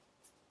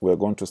we're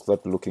going to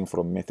start looking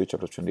from Matthew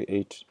chapter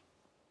 28.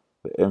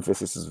 The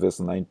emphasis is verse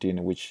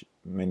 19, which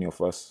many of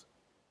us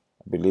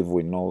believe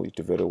we know it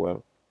very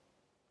well.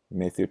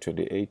 Matthew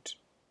 28,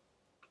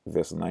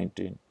 verse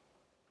 19.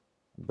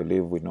 I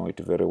believe we know it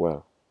very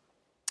well.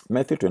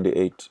 Matthew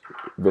 28,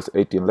 verse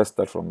 18. Let's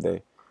start from there.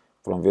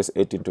 From verse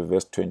 18 to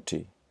verse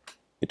 20.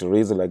 It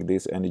reads like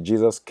this: And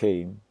Jesus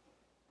came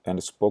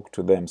and spoke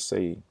to them,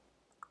 saying,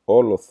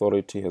 All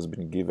authority has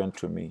been given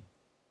to me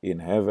in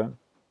heaven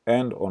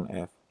and on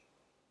earth.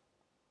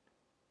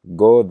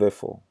 Go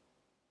therefore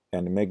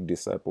and make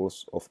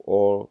disciples of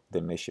all the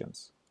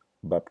nations,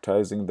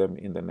 baptizing them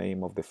in the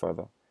name of the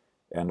Father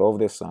and of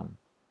the Son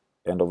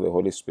and of the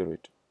Holy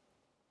Spirit,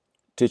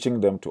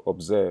 teaching them to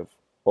observe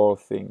all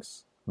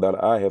things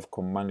that I have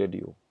commanded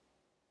you.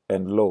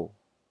 And lo,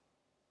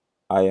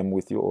 I am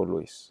with you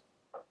always,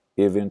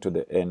 even to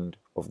the end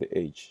of the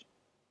age.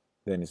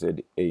 Then he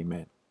said,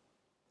 Amen.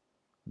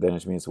 Then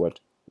it means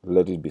what?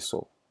 Let it be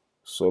so.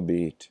 So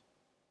be it.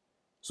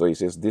 So he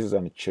says, this is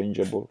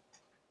unchangeable.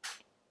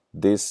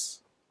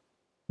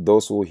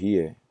 Those who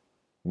hear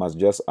must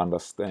just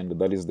understand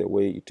that is the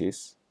way it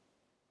is,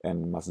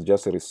 and must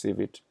just receive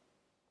it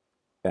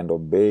and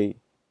obey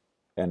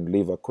and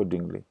live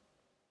accordingly.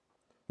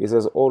 He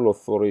says, all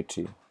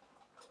authority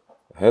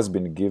has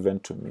been given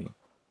to me.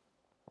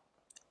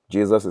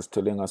 Jesus is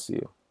telling us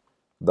here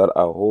that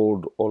I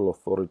hold all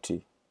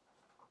authority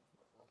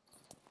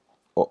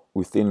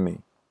within me.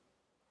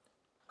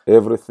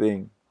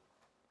 Everything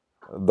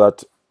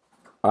that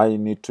I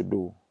need to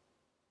do,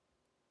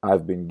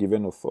 I've been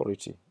given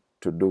authority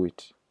to do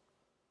it.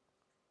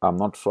 I'm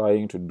not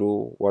trying to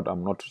do what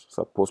I'm not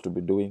supposed to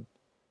be doing.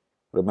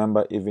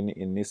 Remember, even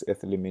in his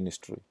earthly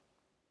ministry,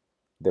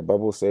 the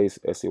Bible says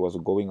as he was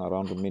going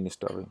around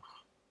ministering,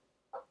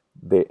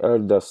 the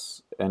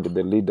elders and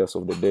the leaders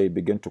of the day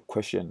began to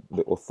question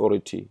the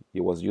authority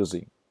he was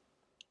using,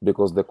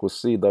 because they could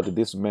see that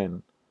this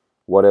man,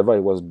 whatever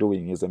he was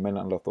doing, is a man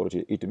under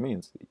authority. It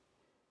means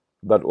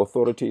that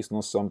authority is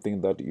not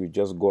something that you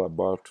just go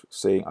about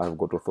saying, I've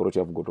got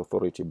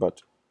authority,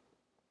 but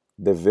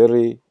the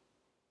very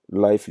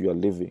life you are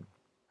living,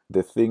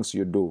 the things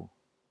you do,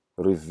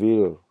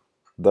 reveal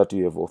that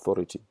you have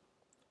authority.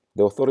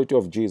 The authority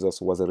of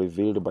Jesus was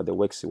revealed by the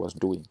works he was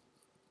doing.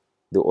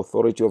 The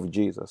authority of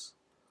Jesus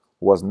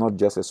was not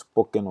just a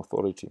spoken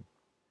authority.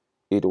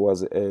 It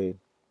was a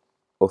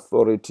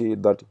authority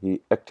that he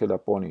acted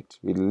upon it.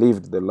 He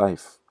lived the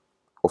life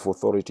of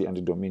authority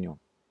and dominion.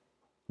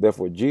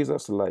 Therefore,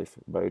 Jesus' life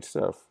by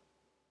itself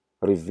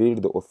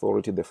revealed the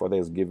authority the Father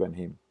has given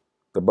him.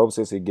 The Bible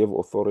says he gave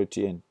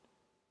authority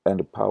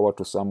and power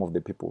to some of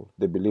the people,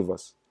 the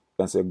believers,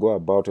 and said, go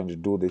about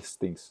and do these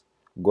things.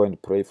 Go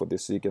and pray for the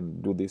sick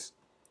and do this.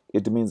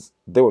 It means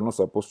they were not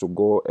supposed to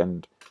go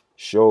and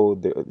show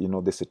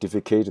the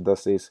certificate that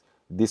says,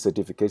 this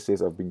certificate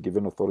says I've been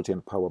given authority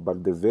and power,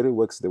 but the very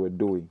works they were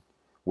doing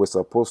were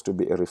supposed to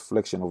be a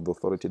reflection of the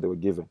authority they were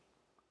given.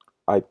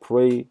 I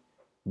pray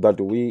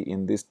that we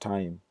in this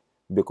time,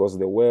 because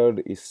the world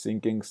is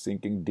sinking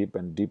deep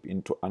and deep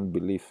into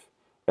unbelief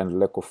and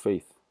lack of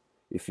faith.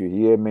 If you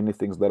hear many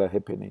things that are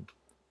happening,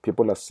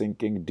 people are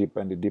sinking deep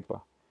and deeper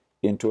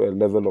into a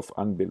level of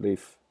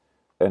unbelief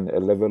and a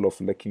level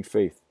of lacking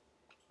faith.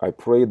 I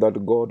pray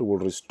that God will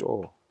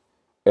restore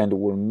and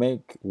will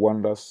make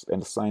wonders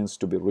and signs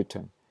to be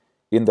written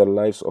in the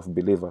lives of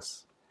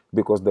believers,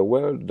 because the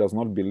world does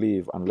not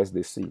believe unless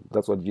they see.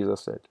 That's what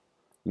Jesus said.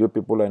 You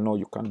people, I know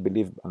you can't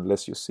believe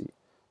unless you see.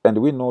 And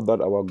we know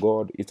that our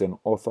God is an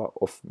author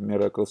of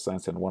miracles,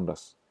 signs, and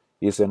wonders.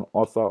 He is an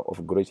author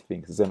of great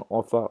things. He is an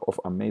author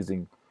of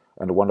amazing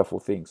and wonderful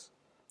things.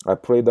 I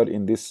pray that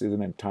in this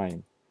season and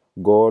time,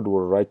 God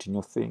will write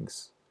new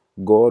things.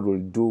 God will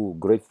do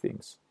great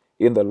things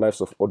in the lives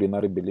of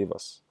ordinary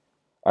believers.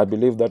 I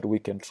believe that we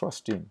can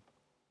trust Him,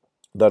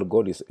 that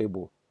God is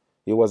able.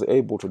 He was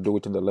able to do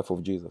it in the life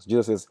of Jesus.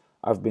 Jesus says,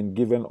 I've been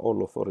given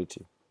all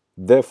authority.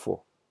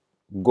 Therefore,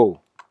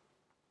 go.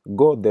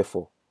 Go,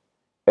 therefore,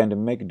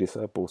 and make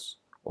disciples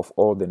of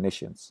all the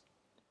nations.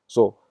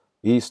 So,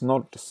 He is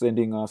not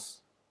sending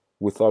us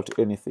without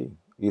anything.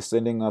 He is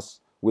sending us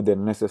with the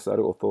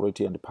necessary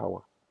authority and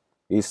power.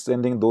 He is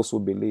sending those who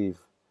believe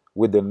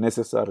with the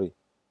necessary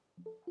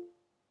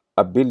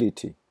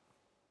ability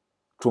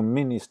to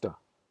minister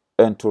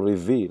and to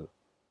reveal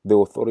the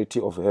authority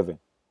of heaven.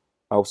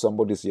 How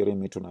somebody is hearing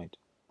me tonight.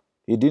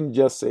 He didn't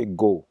just say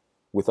go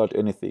without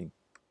anything.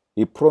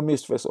 He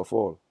promised, first of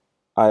all,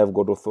 I have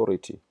got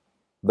authority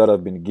that has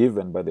been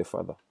given by the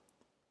Father.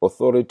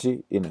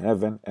 Authority in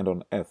heaven and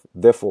on earth.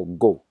 Therefore,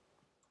 go.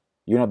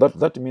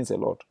 That means a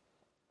lot.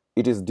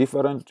 It is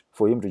different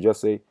for him to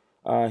just say,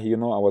 I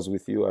was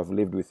with you, I've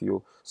lived with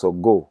you, so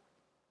go.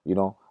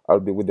 I'll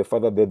be with the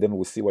Father there, then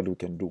we'll see what we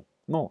can do.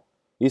 No.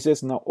 He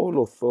says, now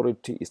all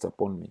authority is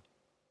upon me.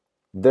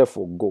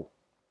 Therefore, go.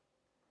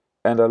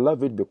 And I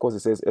love it because he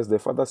says, as the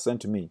Father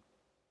sent me,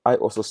 I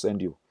also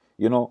send you.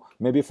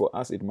 Maybe for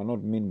us it might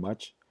not mean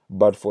much,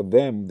 but for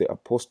them, the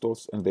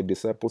apostles and the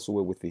disciples who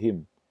were with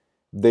him,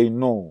 they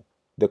know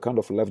the kind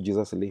of life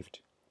Jesus lived.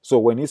 So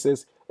when he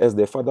says, as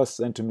the Father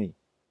sent me,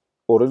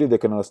 already they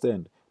can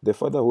understand the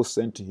Father who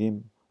sent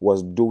him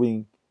was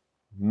doing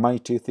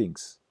mighty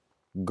things,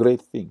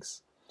 great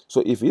things.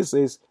 So if he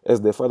says,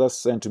 as the Father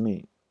sent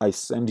me, I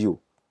send you,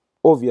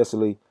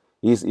 obviously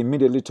he is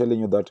immediately telling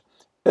you that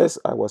as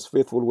I was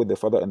faithful with the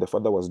Father and the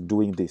Father was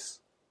doing this,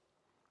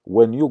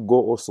 when you go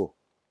also,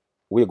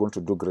 we are going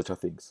to do greater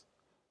things.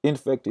 In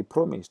fact, he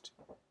promised,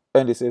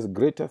 and he says,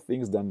 greater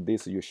things than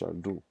this you shall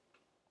do.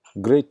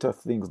 Greater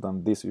things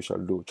than this you shall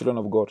do. Children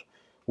of God,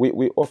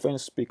 we often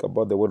speak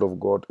about the word of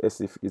God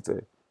as if it's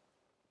a,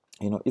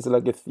 it's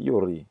like a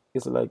theory.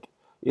 It's like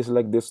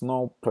there's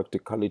no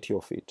practicality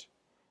of it.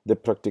 The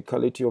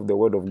practicality of the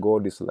word of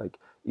God is like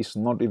it's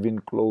not even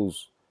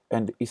close,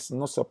 and it's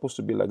not supposed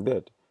to be like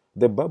that.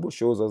 The Bible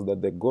shows us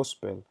that the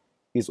gospel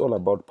is all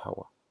about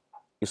power.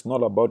 It's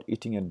not about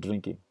eating and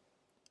drinking.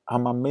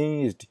 I'm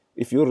amazed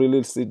if you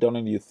really sit down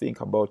and you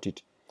think about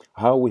it,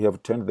 how we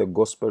have turned the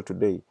gospel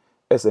today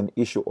as an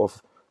issue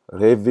of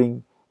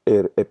having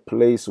a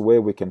place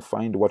where we can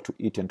find what to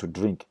eat and to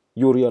drink.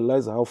 You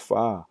realize how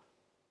far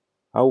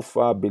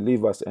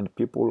believers and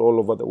people all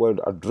over the world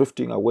are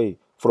drifting away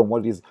from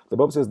what is. The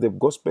Bible says the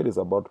gospel is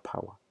about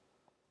power.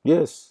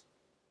 Yes,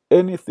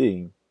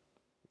 anything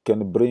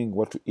can bring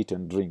what to eat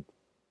and drink.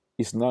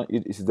 It's not.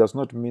 It does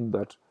not mean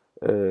that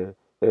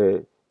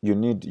you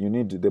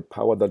need the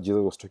power that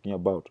Jesus was talking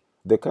about.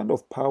 The kind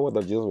of power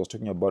that Jesus was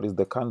talking about is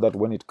the kind that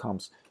when it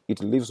comes,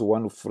 it leaves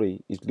one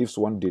free, it leaves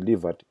one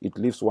delivered, it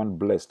leaves one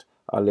blessed.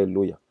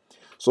 Hallelujah.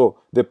 So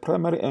the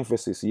primary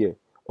emphasis here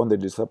on the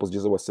disciples,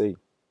 Jesus was saying,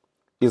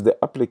 is the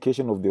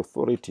application of the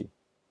authority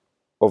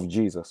of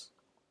Jesus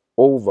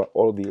over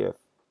all the earth.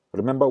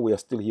 Remember, we are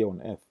still here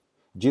on earth.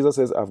 Jesus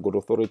says, I've got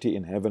authority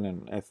in heaven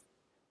and on earth.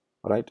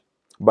 Right?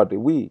 But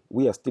we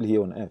are still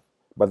here on earth.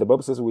 But the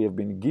Bible says we have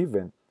been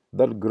given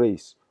that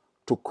grace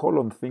to call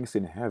on things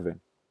in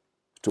heaven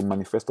to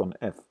manifest on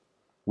earth.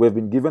 We have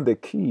been given the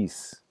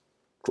keys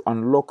to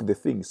unlock the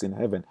things in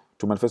heaven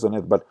to manifest on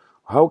earth. But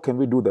how can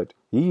we do that?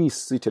 He is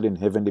seated in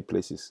heavenly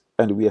places,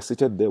 and we are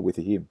seated there with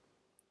him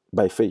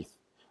by faith.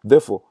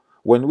 Therefore,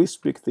 when we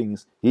speak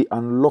things, he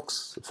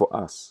unlocks for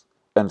us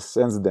and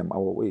sends them our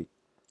way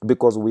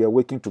because we are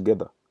working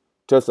together.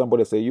 Tell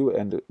somebody, say, you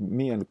and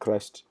me and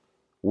Christ,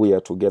 we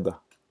are together.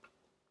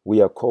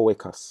 We are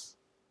co-workers.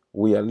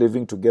 We are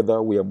living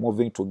together. We are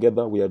moving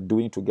together. We are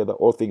doing together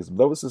all things.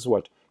 This is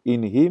what?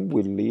 In him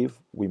we live,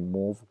 we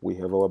move, we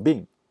have our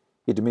being.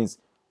 It means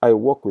I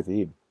walk with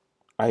him.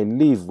 I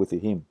live with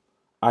him.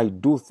 I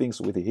do things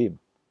with him.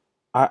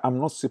 I am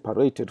not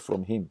separated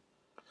from him.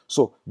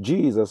 So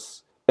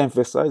Jesus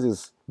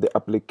emphasizes the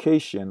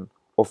application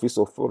of his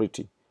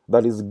authority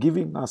that is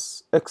giving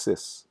us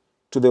access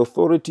to the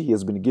authority he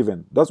has been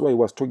given. That's why he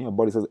was talking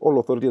about. He says, all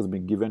authority has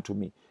been given to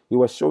me. He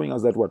was showing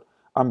us that what?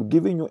 I'm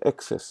giving you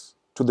access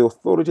to the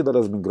authority that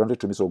has been granted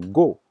to me. So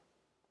go.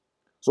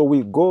 So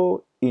we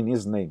go in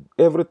his name.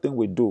 Everything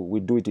we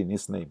do it in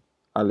his name.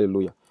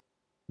 Hallelujah.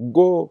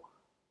 Go,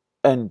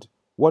 and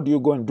what do you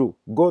go and do?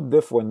 Go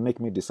therefore and make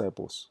me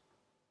disciples.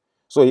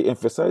 So he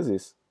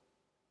emphasizes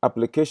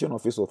application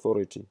of his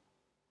authority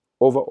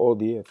over all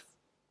the earth,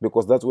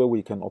 because that's where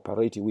we can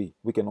operate.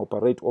 We can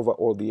operate over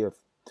all the earth.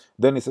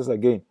 Then he says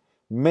again,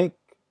 make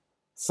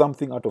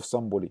something out of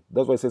somebody.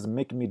 That's why it says,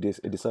 make me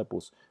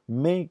disciples.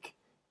 Make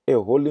a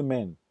holy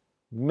man.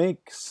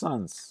 Make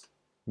sons.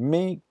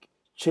 Make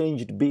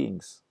changed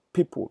beings,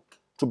 people,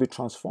 to be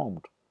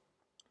transformed.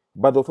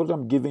 By the authority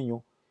I'm giving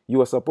you,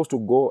 you are supposed to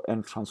go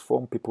and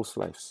transform people's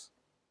lives.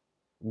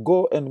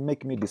 Go and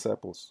make me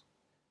disciples.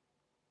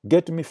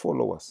 Get me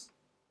followers.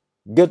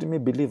 Get me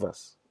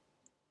believers.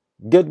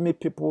 Get me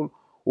people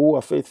who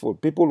are faithful,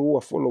 people who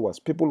are followers,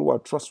 people who are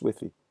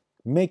trustworthy.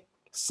 Make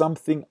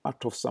something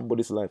out of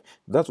somebody's life.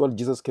 That's what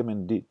Jesus came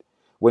and did.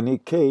 When he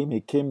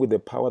came with the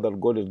power that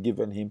God had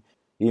given him.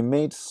 He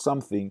made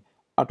something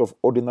out of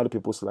ordinary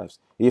people's lives.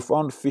 He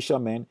found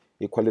fishermen,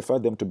 he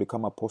qualified them to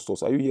become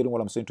apostles. Are you hearing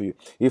what I'm saying to you?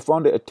 He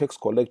found a tax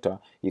collector,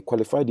 he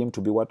qualified him to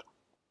be what?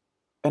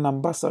 An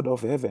ambassador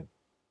of heaven,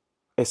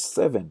 a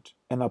servant,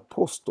 an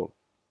apostle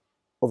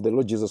of the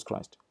Lord Jesus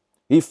Christ.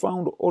 He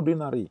found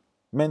ordinary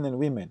men and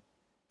women,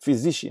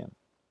 physician,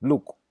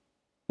 Luke,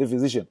 the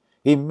physician.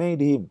 He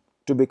made him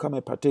to become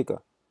a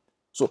partaker.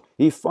 So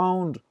he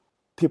found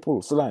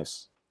people's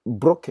lives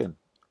broken,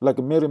 like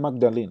Mary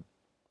Magdalene,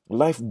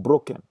 life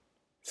broken,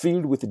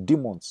 filled with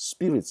demons,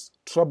 spirits,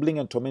 troubling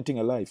and tormenting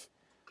her life,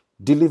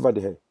 delivered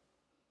her,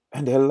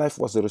 and her life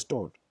was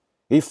restored.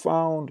 He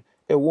found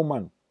a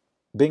woman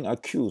being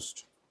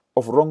accused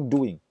of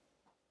wrongdoing.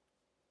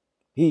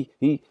 He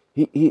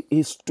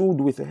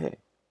stood with her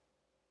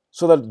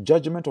so that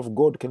judgment of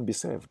God can be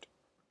served.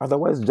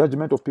 Otherwise,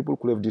 judgment of people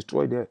could have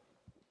destroyed her.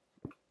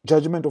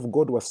 Judgment of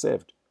God was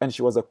served, and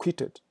she was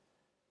acquitted.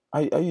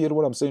 Are you hearing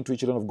what I'm saying to you,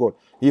 children of God?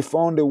 He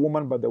found a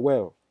woman by the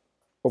well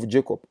of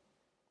Jacob.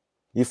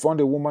 He found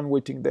a woman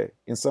waiting there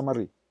in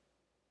Samaria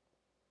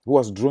who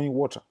was drawing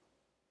water.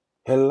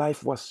 Her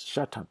life was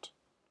shattered.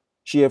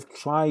 She had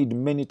tried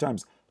many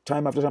times,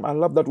 time after time. I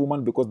love that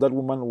woman because that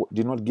woman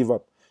did not give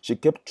up. She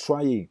kept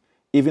trying.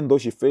 Even though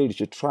she failed,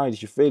 she tried,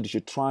 she failed, she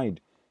tried.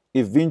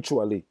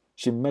 Eventually,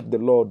 she met the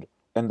Lord,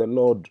 and the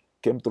Lord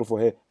came through for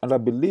her. And I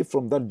believe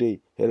from that day,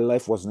 her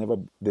life was never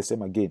the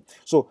same again.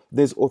 So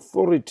there's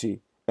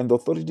authority, and the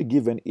authority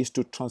given is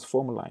to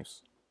transform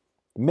lives,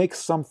 make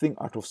something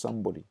out of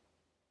somebody,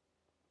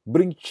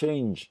 bring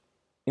change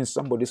in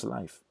somebody's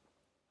life.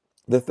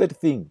 The third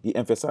thing he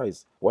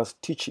emphasized was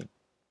teaching.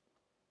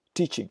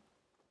 Teaching.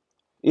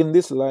 In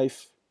this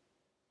life,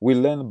 we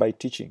learn by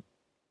teaching.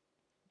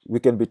 We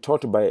can be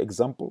taught by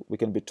example, we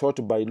can be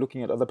taught by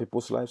looking at other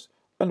people's lives,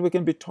 and we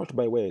can be taught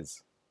by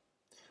words.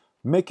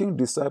 Making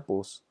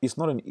disciples is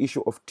not an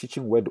issue of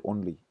teaching word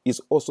only. It's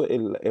also a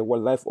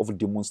life of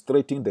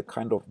demonstrating the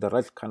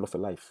right kind of a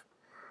life.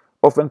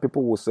 Often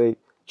people will say,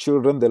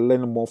 children, they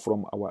learn more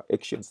from our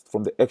actions,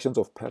 from the actions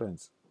of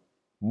parents,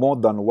 more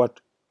than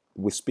what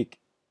we speak.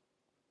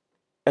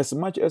 As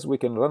much as we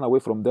can run away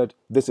from that,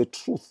 there's a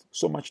truth,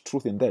 so much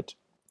truth in that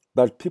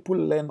people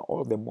learn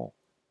all the more.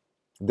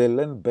 They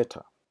learn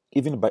better,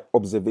 even by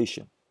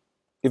observation,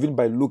 even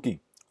by looking.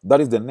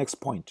 That is the next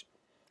point.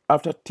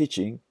 After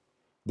teaching,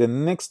 the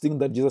next thing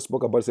that Jesus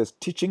spoke about says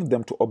teaching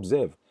them to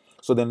observe.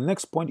 So the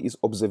next point is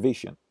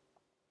observation.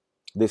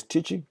 There's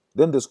teaching,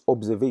 then there's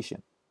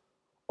observation.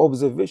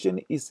 Observation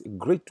is a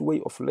great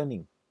way of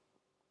learning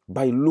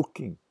by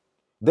looking.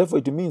 Therefore,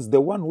 it means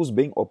the one who's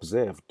being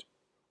observed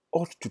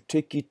ought to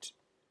take it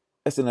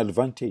as an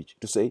advantage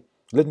to say,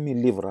 let me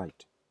live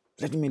right,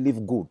 let me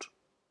live good,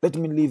 let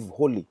me live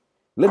holy,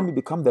 let me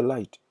become the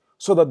light,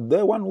 so that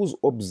the one who's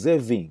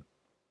observing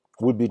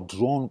will be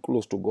drawn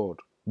close to God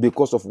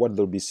because of what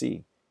they'll be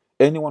seeing.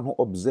 Anyone who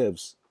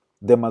observes,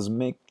 they must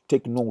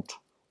take note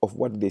of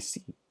what they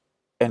see,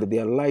 and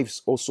their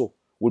lives also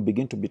will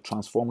begin to be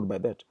transformed by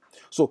that.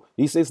 So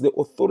he says the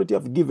authority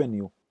I've given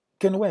you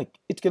can work.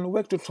 It can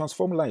work to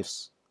transform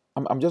lives.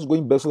 I'm just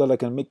going back so that I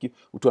can make you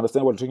to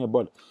understand what I'm talking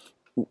about.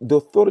 The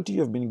authority you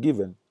have been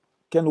given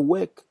can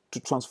work to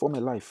transform a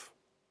life,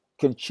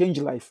 can change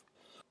life,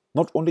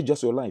 not only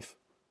just your life.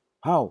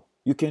 How?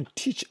 You can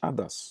teach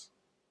others.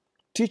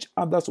 Teach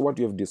others what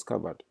you have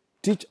discovered.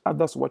 Teach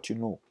others what you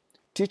know.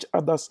 Teach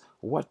others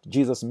what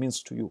Jesus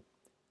means to you.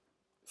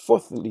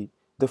 Fourthly,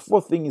 the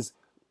fourth thing is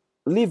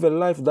live a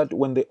life that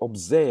when they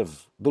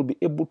observe, they'll be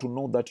able to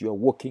know that you are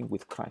walking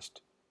with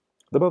Christ.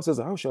 The Bible says,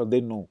 how shall they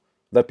know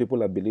that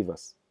people are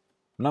believers?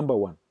 Number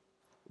one,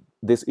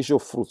 this issue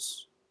of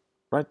fruits,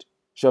 right?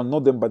 Shall know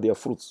them by their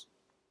fruits.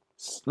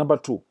 Number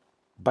two,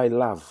 by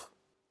love.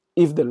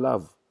 If they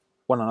love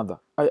one another.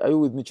 Are you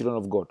with me, children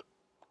of God?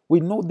 We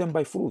know them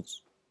by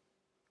fruits.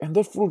 And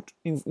that fruit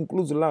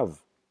includes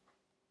love.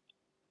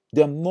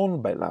 They are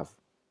known by love.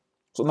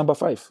 So number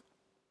five,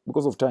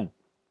 because of time,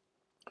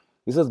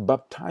 he says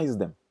baptize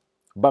them.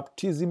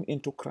 Baptism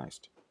into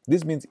Christ.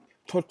 This means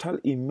total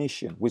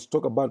immersion. We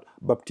talk about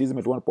baptism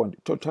at one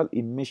point. Total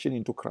immersion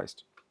into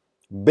Christ.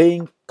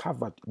 Being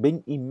covered,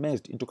 being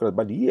immersed into Christ.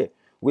 But here,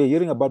 we're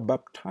hearing about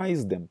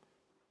baptize them.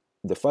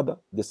 The Father,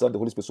 the Son, the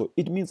Holy Spirit. So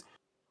it means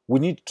we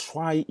need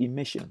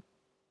tri-immersion.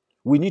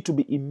 We need to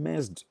be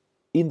immersed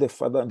in the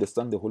Father and the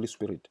Son, the Holy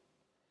Spirit.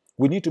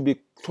 We need to be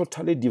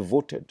totally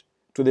devoted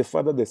to the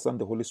Father, the Son,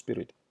 the Holy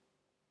Spirit.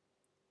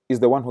 Is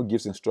the one who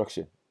gives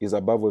instruction, is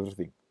above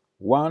everything.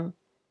 One,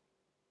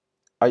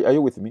 are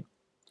you with me?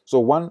 So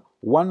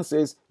one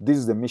says, this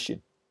is the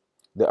mission.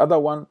 The other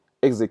one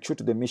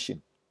executes the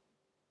mission,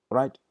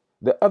 right?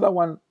 The other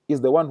one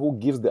is the one who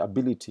gives the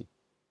ability,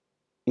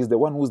 is the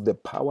one who's the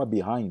power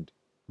behind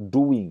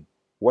doing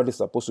what is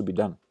supposed to be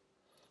done.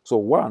 So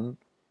one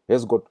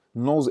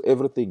knows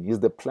everything, is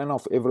the planner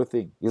of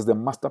everything, is the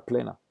master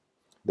planner.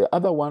 The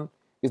other one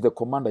is the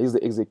commander, is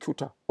the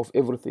executor of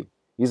everything.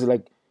 He's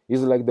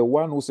like the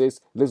one who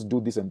says, let's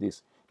do this and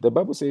this. The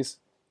Bible says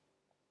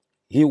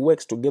he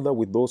works together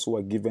with those who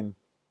are given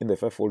in the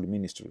fivefold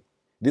ministry.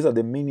 These are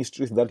the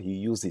ministries that he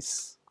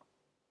uses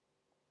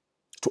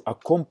to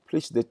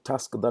accomplish the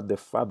task that the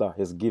Father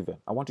has given.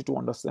 I want you to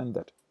understand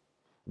that.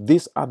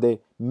 These are the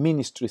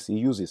ministries he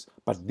uses,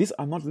 but these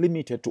are not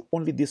limited to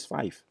only these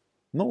five.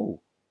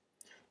 No.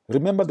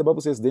 Remember, the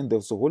Bible says then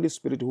there's the Holy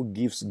Spirit who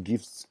gives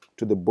gifts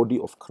to the body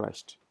of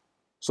Christ,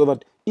 so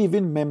that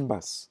even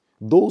members,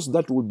 those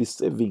that will be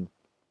serving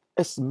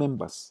as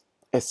members,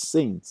 as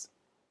saints,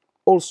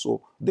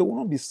 also, they will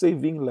not be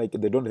saving like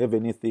they don't have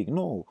anything.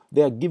 No,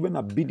 they are given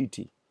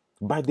ability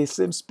by the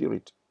same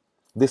Spirit.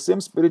 The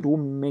same Spirit who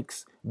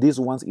makes these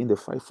ones in the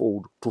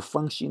fivefold to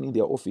function in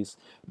their office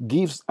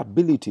gives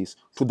abilities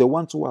to the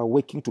ones who are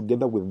working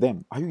together with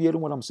them. Are you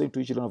hearing what I'm saying to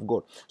you, children of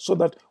God? So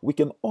that we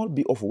can all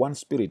be of one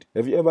spirit.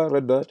 Have you ever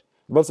read that?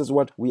 The Bible says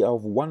what? We are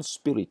of one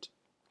spirit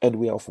and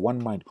we are of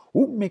one mind.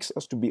 Who makes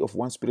us to be of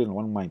one spirit and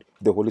one mind?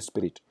 The Holy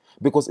Spirit.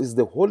 Because it's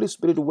the Holy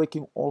Spirit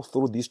working all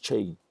through this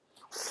chain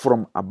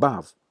from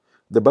above.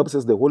 The Bible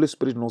says the Holy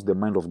Spirit knows the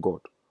mind of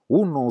God.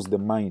 Who knows the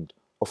mind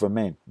of a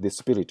man? The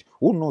Spirit.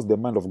 Who knows the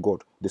mind of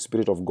God? The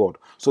Spirit of God.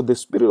 So the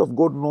Spirit of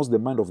God knows the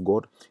mind of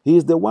God. He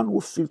is the one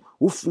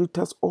who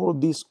filters all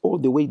this all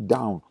the way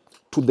down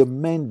to the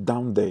man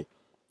down there.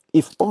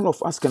 If all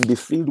of us can be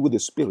filled with the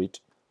Spirit,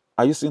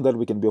 are you saying that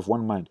we can be of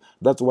one mind?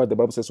 That's why the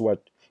Bible says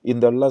what? in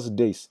the last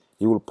days,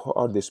 He will pour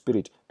out the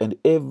Spirit, and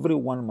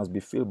everyone must be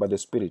filled by the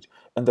Spirit.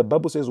 And the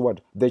Bible says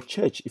what? The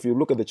church, if you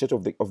look at the church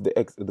of the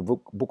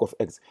book of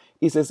Acts,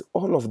 it says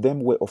all of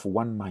them were of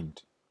one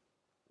mind,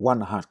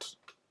 one heart.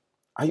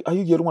 Are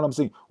you hearing what I'm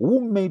saying?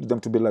 Who made them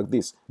to be like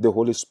this? The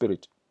Holy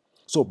Spirit.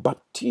 So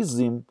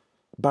baptism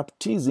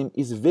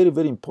is very,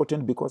 very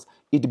important because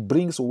it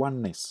brings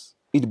oneness.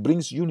 It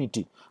brings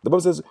unity. The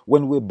Bible says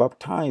when we're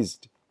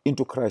baptized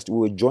into Christ, we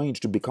were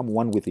joined to become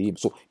one with Him.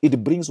 So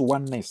it brings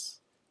oneness.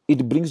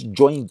 It brings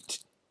joint,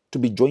 to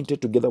be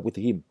jointed together with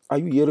Him. Are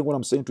you hearing what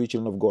I'm saying to each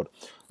children of God?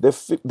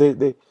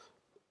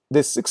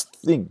 The sixth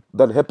thing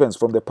that happens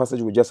from the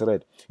passage we just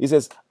read, it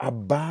says,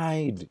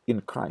 abide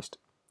in Christ.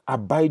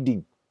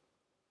 Abiding.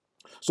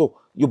 So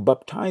you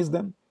baptize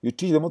them, you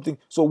teach them one thing.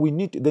 So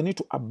they need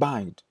to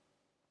abide.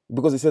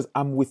 Because it says,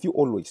 I'm with you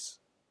always.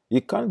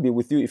 He can't be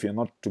with you if you're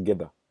not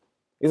together.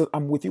 It says,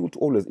 I'm with you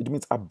always. It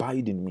means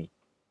abide in me.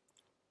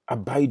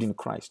 Abide in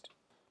Christ.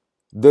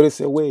 There is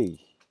a way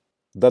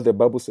that the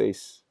Bible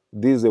says,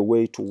 this is a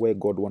way to where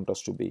God wants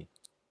us to be.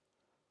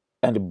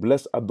 And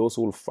blessed are those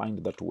who will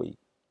find that way.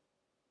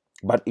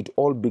 But it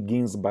all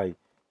begins by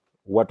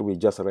what we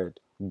just read.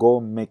 Go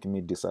make me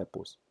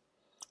disciples.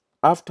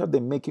 After the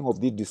making of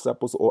these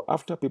disciples, or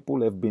after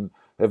people have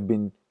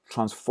been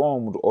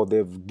transformed, or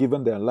they've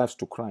given their lives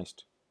to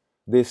Christ,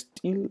 there's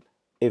still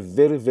a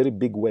very, very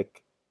big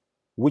work,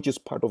 which is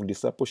part of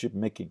discipleship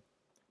making.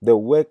 The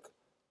work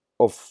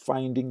of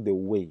finding the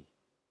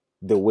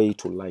way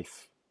to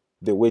life,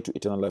 the way to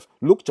eternal life.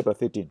 Luke chapter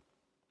 13,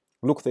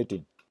 Luke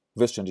 13,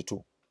 verse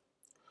 22.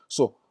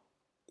 So,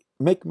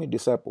 make me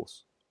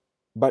disciples,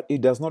 but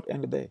it does not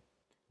end there.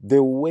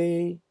 The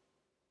way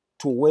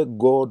to where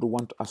God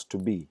wants us to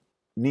be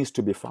needs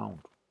to be found.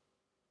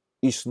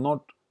 It's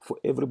not for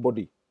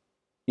everybody.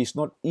 It's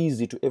not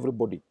easy to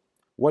everybody.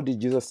 What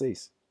did Jesus say?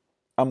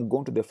 I'm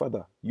going to the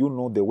Father. You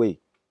know the way.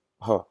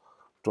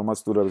 Thomas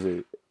stood up and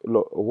said,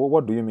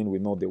 what do you mean we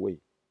know the way?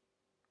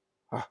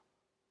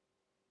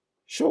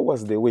 Show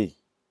us the way. He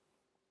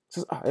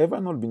says, have I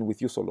not been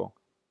with you so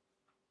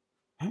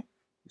long?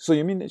 So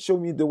you mean show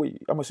me the way?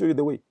 I'm going to show you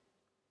the way.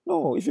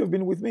 No, if you've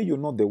been with me, you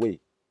know the way.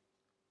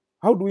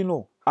 How do we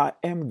know? I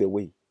am the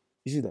way.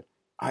 You see that?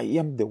 I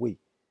am the way.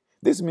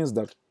 This means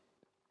that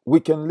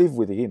we can live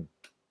with Him,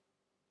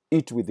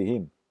 eat with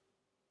Him,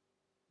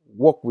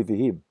 walk with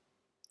Him,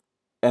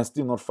 and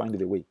still not find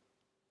the way.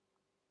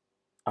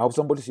 I hope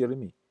somebody's hearing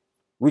me.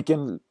 We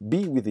can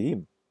be with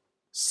Him,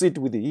 sit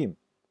with Him,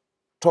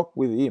 talk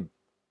with Him,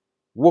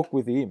 walk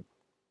with Him,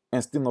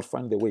 and still not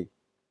find the way.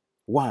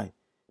 Why?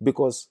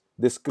 Because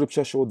the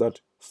scripture shows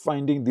that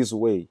finding this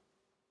way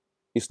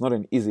is not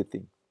an easy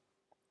thing.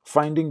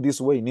 Finding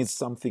this way needs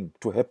something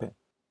to happen.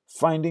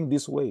 Finding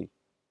this way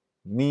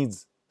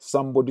needs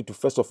somebody to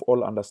first of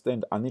all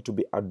understand I need to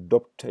be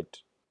adopted.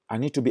 I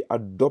need to be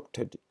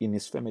adopted in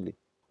His family.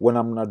 When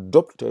I'm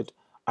adopted,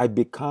 I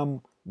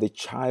become the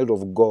child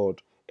of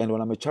God. And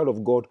when I'm a child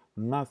of God,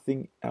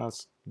 nothing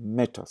else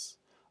matters.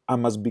 I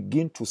must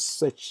begin to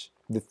search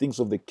the things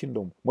of the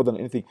kingdom more than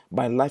anything.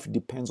 My life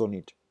depends on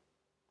it.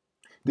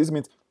 This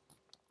means,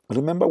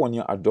 remember when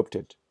you're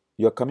adopted,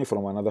 you're coming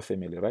from another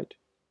family, right?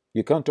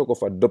 You can't talk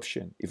of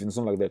adoption if it's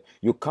not like that.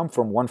 You come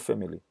from one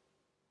family.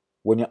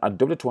 When you're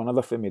adopted to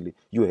another family,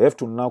 you have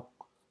to now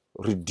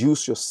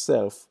reduce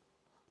yourself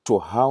to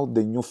how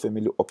the new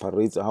family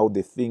operates, how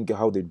they think,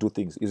 how they do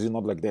things. Is it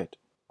not like that?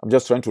 I'm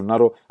just trying to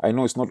narrow. I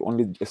know it's not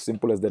only as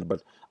simple as that,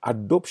 but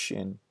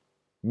adoption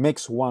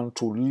makes one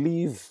to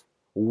leave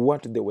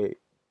what they were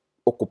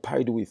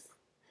occupied with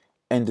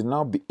and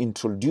now be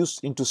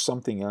introduced into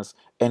something else,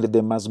 and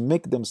they must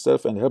make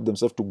themselves and help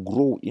themselves to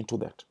grow into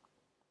that,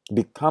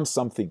 become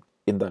something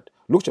in that.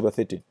 Luke chapter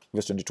 13,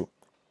 verse 22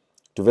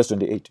 to verse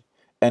 28.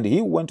 And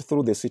he went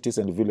through the cities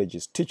and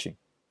villages, teaching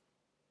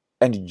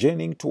and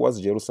journeying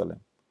towards Jerusalem.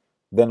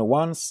 Then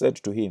one said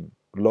to him,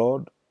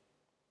 Lord,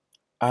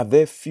 are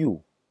there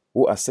few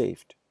who are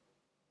saved?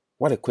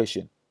 What a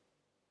question.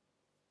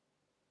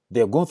 They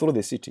are going through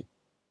the city,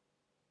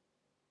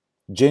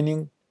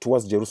 journeying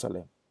towards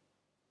Jerusalem.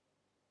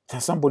 Then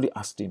somebody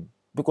asked him,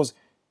 because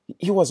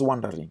he was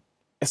wondering,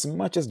 as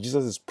much as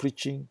Jesus is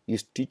preaching,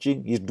 he's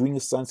teaching, he's doing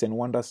signs and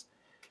wonders,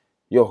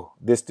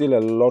 there's still a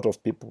lot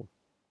of people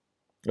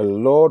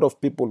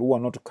who are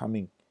not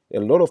coming, a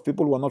lot of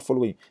people who are not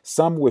following.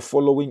 Some were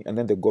following and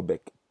then they go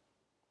back.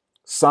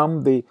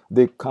 Some,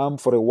 they come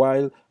for a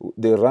while,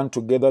 they run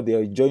together, they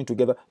are joined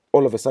together,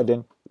 all of a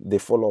sudden they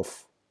fall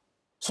off.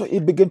 So he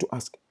began to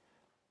ask,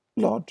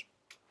 Lord,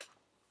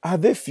 are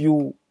there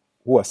few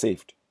who are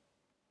saved?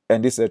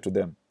 And he said to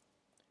them,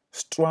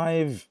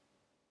 strive,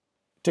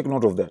 take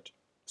note of that,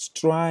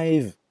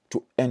 strive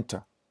to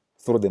enter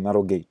through the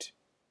narrow gate.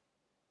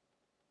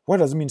 What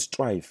does it mean,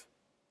 strive?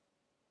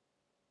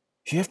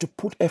 You have to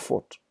put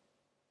effort.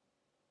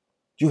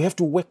 You have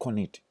to work on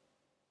it.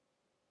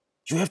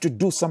 You have to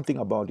do something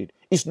about it.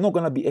 It's not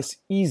going to be as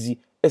easy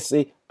as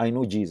say, I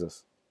know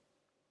Jesus.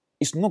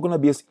 It's not going to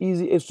be as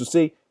easy as to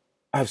say,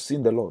 I've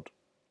seen the Lord.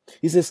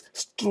 He says,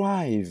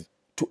 strive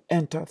to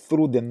enter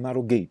through the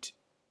narrow gate.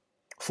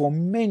 For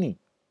many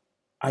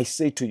I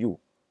say to you,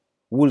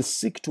 will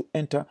seek to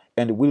enter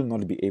and will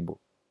not be able.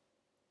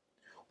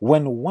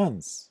 When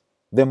once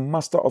the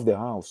master of the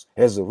house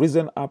has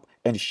risen up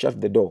and shut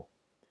the door,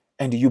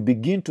 and you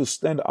begin to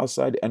stand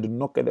outside and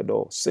knock at the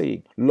door,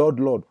 saying, Lord,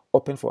 Lord,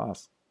 open for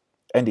us.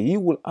 And he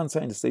will answer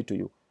and say to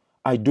you,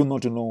 I do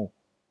not know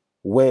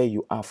where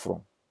you are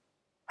from.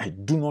 I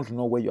do not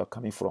know where you are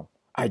coming from.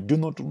 I do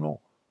not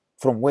know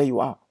from where you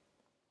are.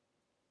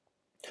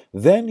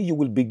 Then you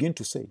will begin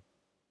to say,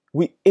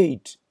 we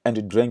ate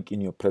and drank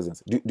in your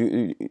presence.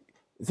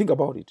 Think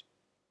about it.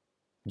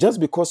 Just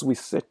because we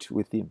sat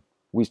with him,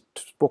 we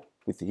spoke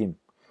with him,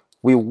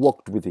 we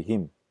walked with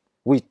him,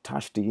 we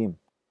touched him,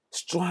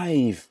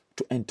 strive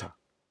to enter.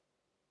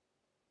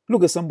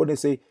 Look at somebody and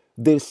say,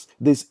 there's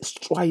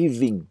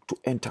striving to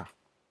enter.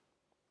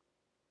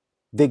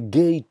 The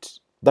gate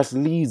that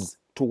leads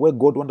to where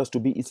God wants us to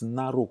be is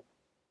narrow.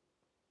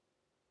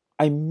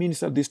 I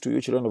minister this to you,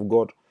 children of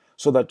God,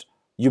 so that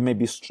you may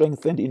be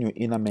strengthened in your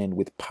inner man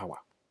with power.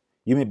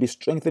 You may be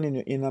strengthened in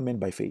your inner man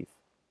by faith.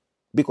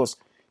 Because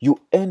you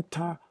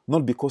enter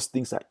not because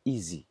things are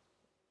easy.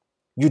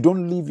 You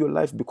don't live your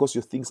life because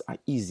your things are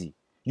easy.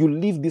 You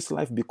live this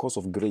life because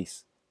of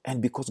grace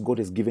and because God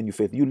has given you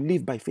faith. You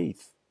live by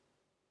faith.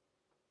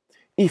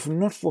 If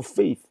not for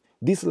faith,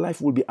 this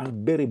life will be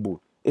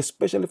unbearable,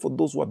 especially for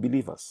those who are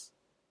believers.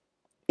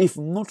 If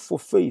not for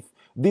faith,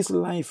 this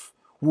life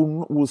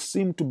will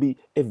seem to be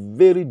a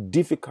very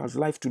difficult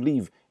life to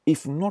live.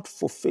 If not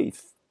for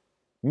faith,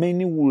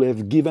 many will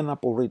have given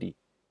up already.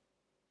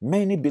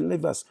 Many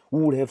believers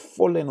would have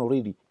fallen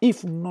already,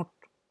 if not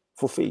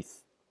for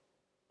faith.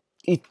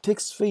 It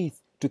takes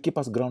faith to keep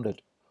us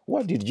grounded.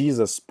 What did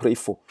Jesus pray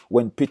for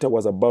when Peter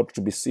was about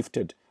to be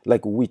sifted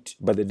like wheat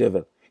by the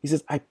devil? He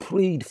says, I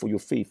prayed for your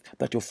faith,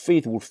 that your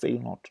faith will fail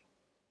not.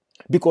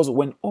 Because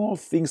when all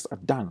things are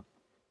done,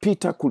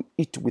 Peter could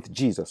eat with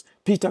Jesus.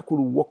 Peter could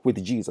walk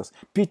with Jesus.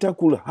 Peter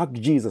could hug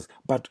Jesus.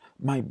 But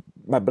my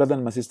brother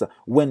and my sister,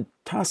 when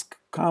task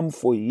come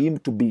for him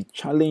to be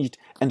challenged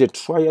and a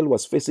trial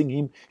was facing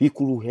him, he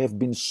could have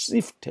been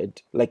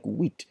sifted like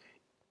wheat,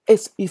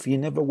 as if he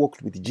never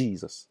walked with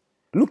Jesus.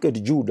 Look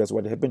at Judas,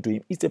 what happened to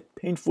him. It's a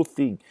painful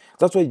thing.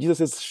 That's why Jesus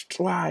says,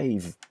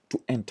 strive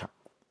to enter.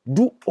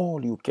 Do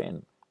all you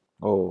can.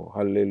 Oh,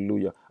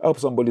 hallelujah. I hope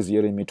somebody's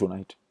hearing me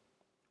tonight.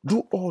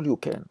 Do all you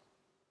can.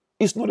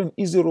 It's not an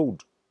easy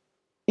road.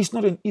 It's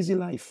not an easy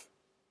life.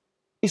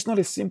 It's not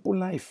a simple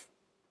life.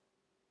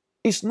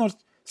 It's not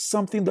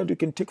something that you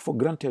can take for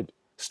granted.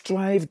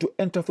 Strive to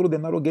enter through the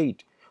narrow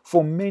gate.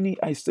 For many,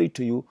 I say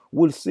to you,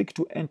 will seek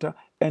to enter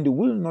and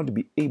will not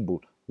be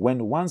able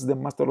when once the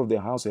master of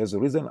the house has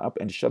risen up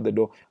and shut the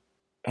door,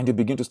 and you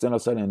begin to stand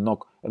outside and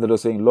knock, and the Lord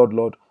saying, Lord,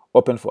 Lord,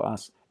 open for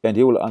us. And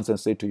he will answer and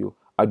say to you,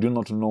 I do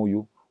not know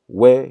you,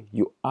 where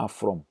you are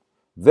from.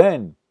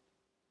 Then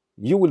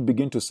you will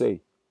begin to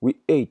say, we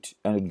ate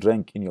and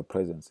drank in your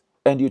presence.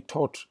 And you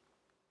taught,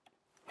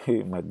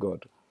 hey my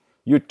God,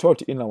 you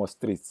taught in our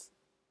streets.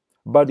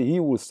 But he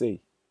will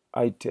say,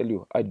 I tell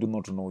you, I do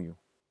not know you.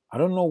 I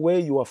don't know where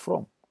you are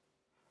from.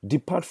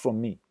 Depart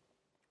from me,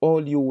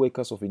 all you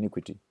workers of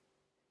iniquity.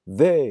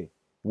 There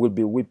will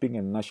be weeping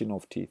and gnashing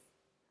of teeth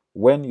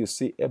when you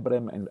see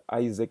Abraham and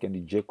Isaac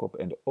and Jacob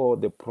and all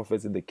the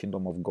prophets in the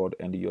kingdom of God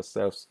and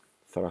yourselves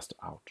thrust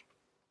out.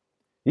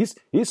 He's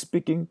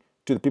speaking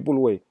to the people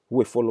who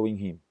were following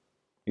him.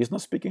 He's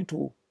not speaking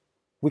to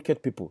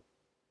wicked people.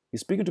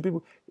 He's speaking to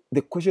people.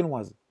 The question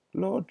was,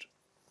 Lord,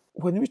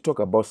 when we talk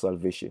about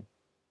salvation,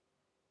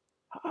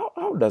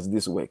 how does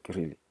this work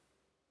really?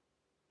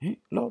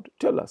 Lord,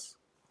 tell us.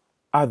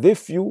 Are there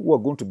few who are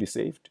going to be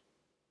saved?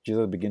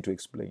 Jesus began to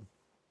explain.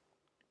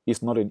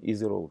 It's not an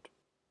easy road.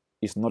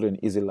 It's not an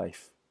easy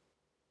life.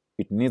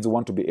 It needs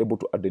one to be able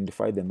to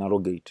identify the narrow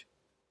gate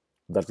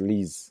that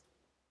leads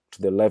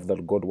to the life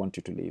that God wants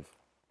you to live.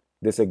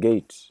 There's a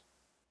gate,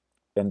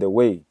 and the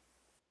way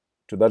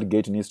to that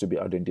gate needs to be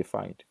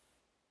identified.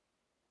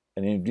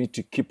 And you need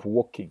to keep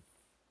walking,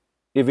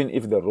 even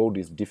if the road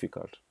is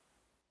difficult.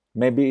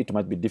 Maybe it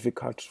might be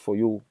difficult for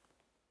you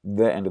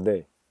there and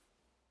there.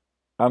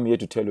 I'm here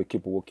to tell you,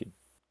 keep walking.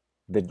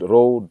 The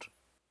road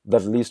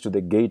that leads to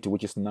the gate,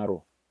 which is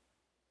narrow,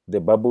 the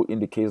Bible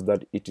indicates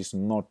that it is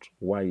not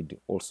wide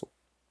also.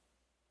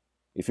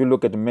 If you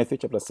look at Matthew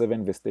chapter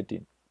 7, verse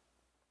 13,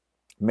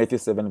 Matthew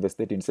 7, verse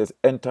 13 says,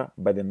 enter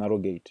by the narrow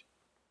gate.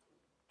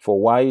 For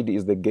wide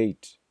is the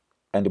gate,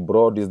 and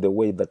broad is the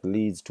way that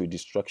leads to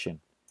destruction,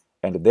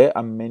 and there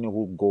are many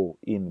who go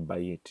in by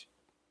it.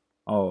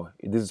 Oh,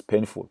 this is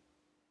painful.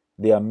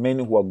 There are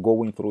many who are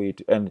going through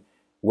it, and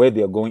where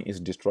they are going is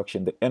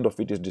destruction. The end of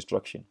it is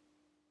destruction.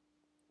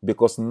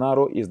 Because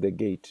narrow is the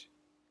gate,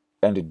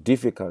 and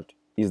difficult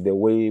is the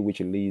way which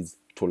leads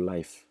to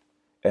life.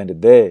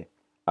 And there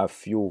are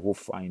few who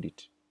find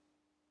it.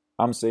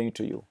 I'm saying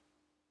to you,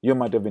 you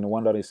might have been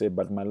wondering, say,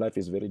 but my life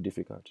is very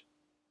difficult.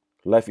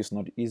 Life is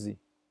not easy.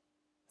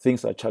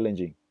 Things are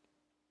challenging.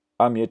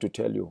 I'm here to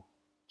tell you,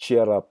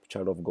 cheer up,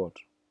 child of God.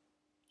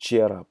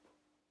 Cheer up.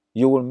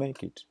 You will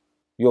make it.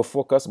 Your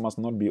focus must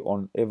not be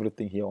on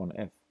everything here on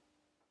earth.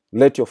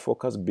 Let your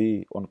focus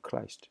be on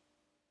Christ.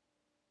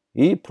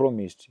 He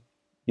promised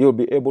He'll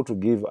be able to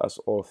give us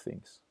all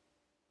things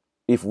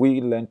if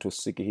we learn to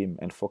seek Him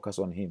and focus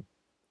on Him.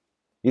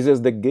 He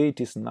says the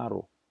gate is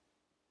narrow.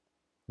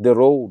 The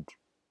road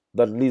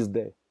that leads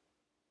there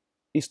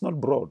is not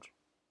broad.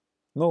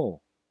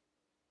 No,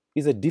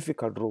 it's a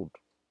difficult road.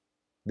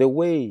 The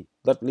way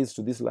that leads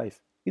to this life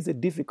is a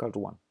difficult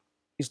one.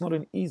 It's not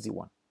an easy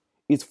one.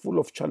 It's full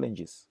of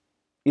challenges.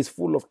 It's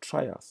full of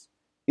trials.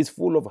 It's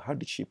full of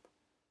hardship.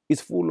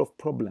 It's full of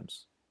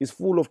problems. It's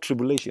full of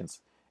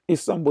tribulations.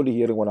 Is somebody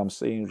hearing what I'm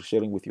saying,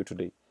 sharing with you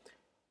today?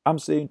 I'm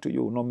saying to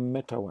you, no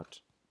matter what,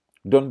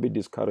 don't be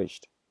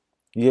discouraged.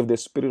 You have the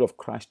Spirit of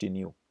Christ in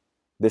you.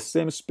 The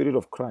same Spirit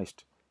of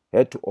Christ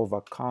had to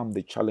overcome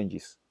the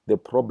challenges, the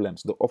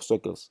problems, the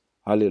obstacles.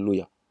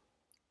 Hallelujah.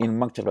 In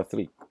Mark chapter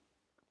 3,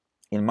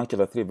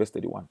 verse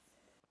 31,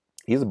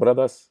 his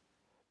brothers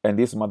and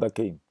his mother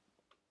came,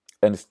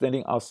 and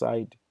standing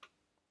outside,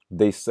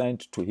 they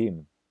sent to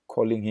him,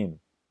 calling him.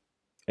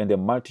 And the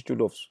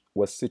multitude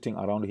was sitting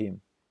around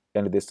him,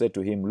 and they said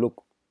to him,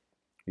 Look,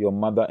 your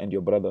mother and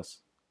your brothers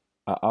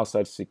are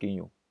outside seeking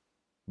you.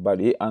 But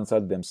he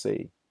answered them,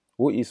 saying,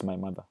 Who is my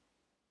mother?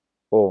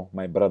 Or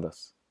my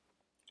brothers?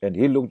 And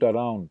he looked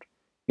around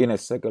in a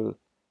circle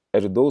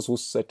at those who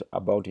sat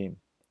about him,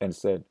 and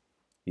said,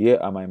 Here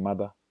are my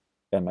mother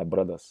and my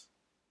brothers.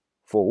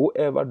 For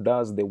whoever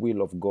does the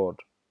will of God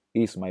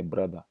is my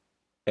brother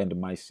and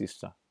my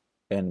sister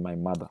and my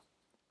mother.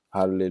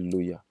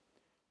 Hallelujah.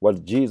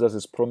 What Jesus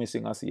is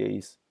promising us here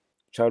is,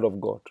 child of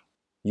God,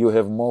 you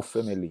have more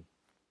family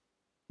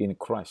in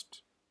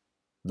Christ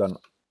than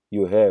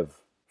you have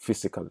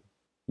physically.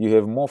 You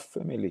have more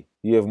family.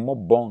 You have more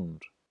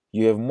bond.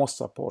 You have more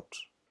support.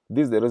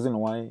 This is the reason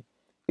why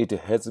it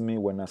hurts me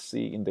when I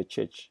see in the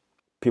church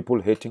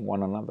people hating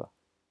one another.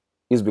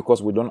 It's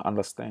because we don't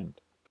understand.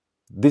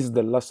 This is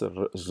the last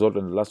resort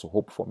and last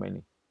hope for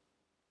many.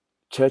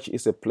 Church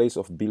is a place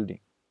of building.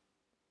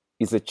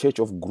 It's a church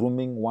of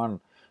grooming one.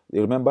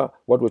 You remember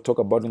what we talked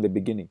about in the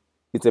beginning.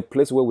 It's a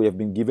place where we have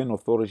been given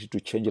authority to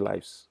change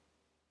lives.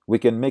 We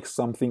can make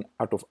something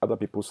out of other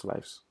people's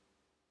lives.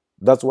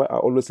 That's why I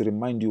always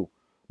remind you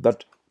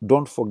that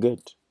don't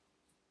forget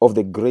of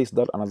the grace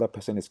that another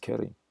person is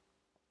carrying.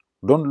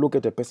 Don't look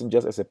at a person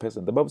just as a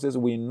person. The Bible says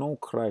we know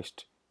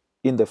Christ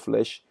in the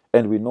flesh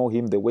and we know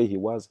him the way he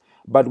was,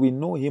 but we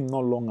know him no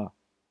longer.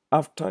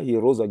 After he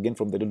rose again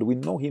from the dead, we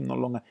know him no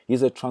longer.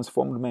 He's a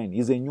transformed man.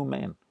 He's a new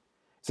man.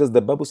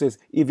 The Bible says,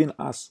 even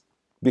us,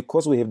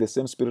 because we have the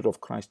same Spirit of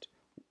Christ,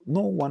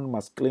 no one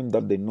must claim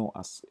that they know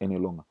us any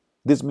longer.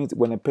 This means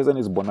when a person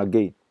is born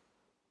again,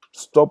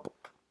 stop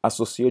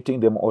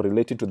associating them or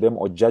relating to them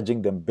or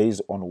judging them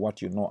based on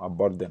what you know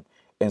about them,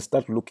 and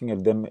start looking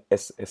at them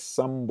as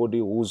somebody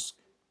who's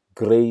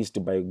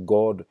graced by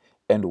God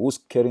and who's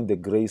carrying the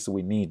grace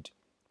we need.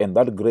 And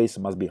that grace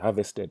must be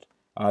harvested.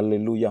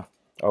 Hallelujah.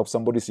 I hope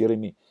somebody's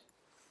hearing me.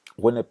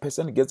 When a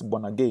person gets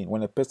born again,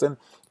 when a person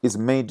is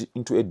made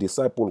into a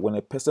disciple, when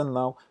a person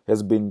now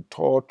has been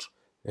taught,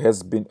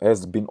 has been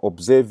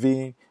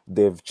observing,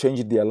 they've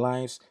changed their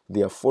lives,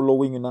 they are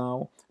following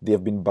now, they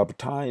have been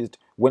baptized.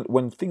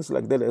 When things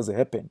like that has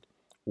happened,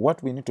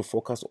 what we need to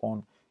focus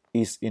on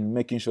is in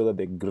making sure that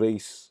the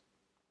grace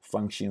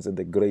functions and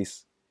the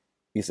grace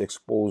is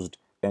exposed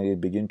and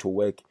it begin to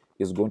work,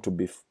 is going to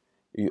be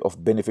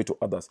of benefit to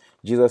others.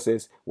 Jesus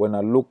says, when I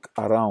look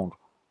around,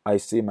 I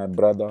see my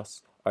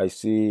brothers, I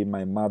see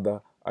my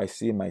mother, I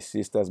see my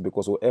sisters,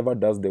 because whoever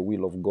does the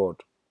will of God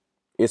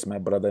is my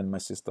brother and my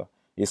sister.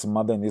 His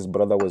mother and his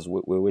brother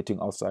were waiting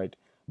outside,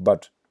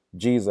 but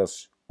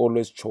Jesus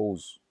always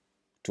chose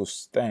to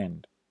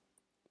stand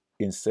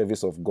in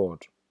service of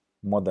God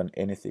more than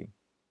anything.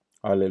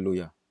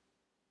 Hallelujah.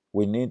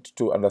 We need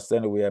to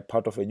understand we are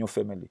part of a new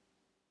family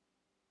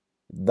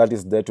that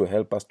is there to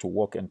help us to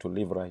walk and to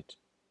live right.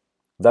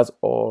 That's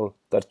all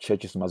that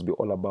churches must be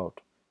all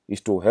about,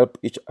 is to help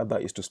each other,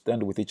 is to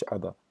stand with each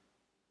other,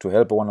 to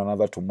help one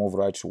another to move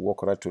right, to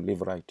walk right, to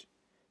live right.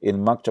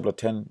 In Mark chapter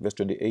 10, verse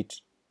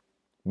 28,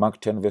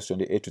 Mark 10, verse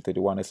 28 to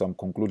 31, as I'm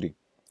concluding,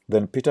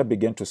 then Peter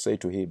began to say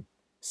to him,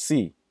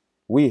 See,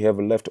 we have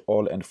left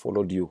all and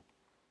followed you.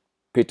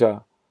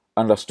 Peter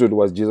understood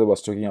what Jesus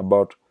was talking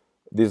about.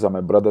 These are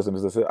my brothers and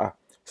sisters.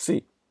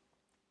 See,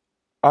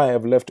 I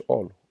have left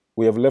all.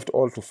 We have left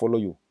all to follow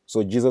you.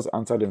 So Jesus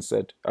answered and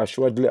said,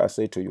 Assuredly I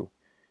say to you,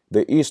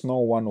 there is no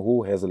one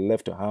who has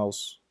left a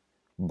house,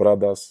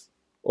 brothers,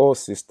 or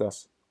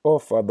sisters, or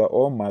father,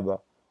 or mother,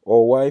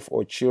 or wife,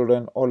 or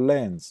children, or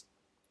lands,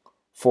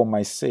 for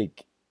my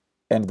sake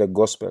and the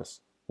gospel's,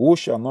 who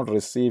shall not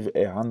receive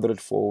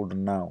 100-fold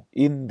now,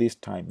 in this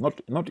time,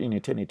 not in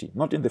eternity,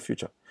 not in the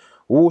future.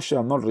 Who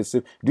shall not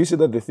receive? Do you see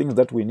that the things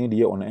that we need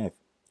here on earth,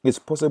 it's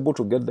possible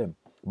to get them.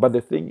 But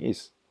the thing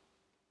is,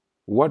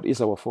 what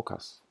is our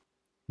focus?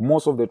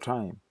 Most of the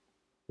time,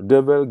 the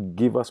devil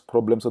give us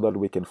problems so that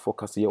we can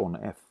focus here on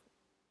earth.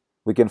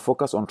 We can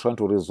focus on trying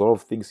to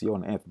resolve things here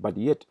on earth. But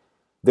yet,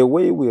 the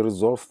way we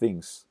resolve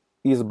things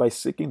is by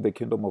seeking the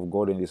kingdom of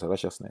God and his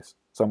righteousness.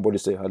 Somebody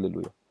say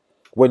hallelujah.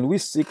 When we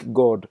seek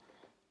God,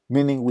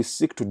 meaning we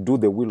seek to do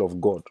the will of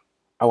God,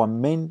 Our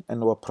main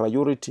and our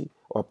priority,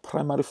 our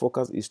primary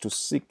focus is to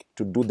seek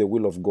to do the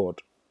will of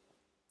God.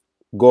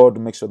 God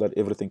makes sure that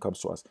everything comes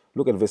to us.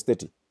 Look at verse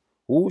 30.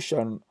 Who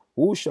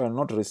shall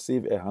not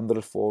receive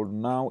 100-fold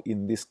now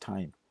in this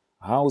time?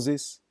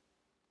 Houses.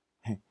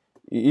 He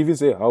even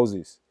say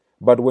houses.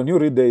 But when you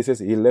read there, it says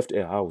he left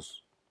a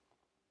house.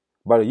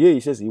 But here he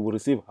says he will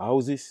receive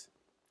houses,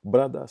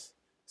 brothers,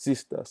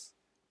 sisters,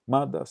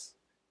 mothers,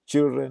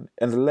 children,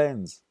 and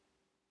lands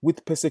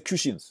with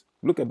persecutions.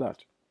 Look at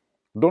that.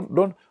 Don't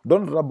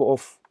rub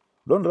off.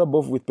 Don't rub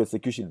off with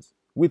persecutions.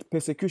 With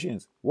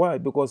persecutions. Why?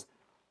 Because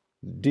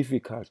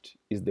difficult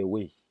is the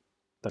way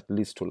that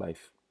leads to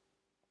life.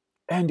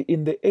 And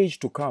in the age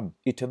to come,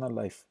 eternal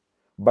life.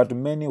 But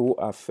many who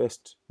are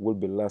first will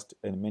be last,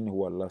 and many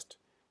who are last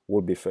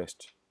will be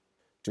first.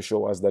 To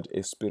show us that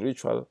a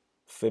spiritual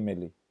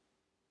family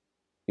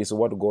is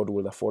what God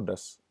will afford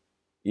us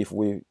if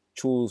we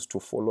choose to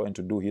follow and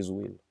to do His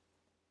will.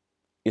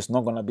 It's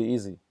not going to be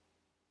easy,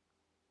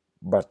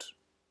 but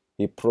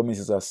He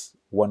promises us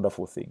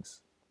wonderful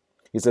things.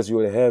 He says you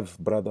will have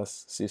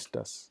brothers,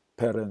 sisters,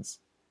 parents.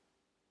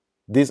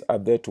 These are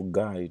there to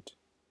guide.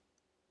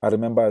 I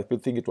remember, I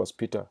think it was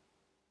Peter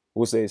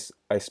who says,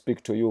 I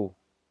speak to you,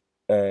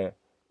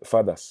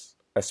 fathers.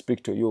 I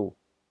speak to you,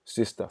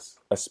 sisters.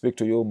 I speak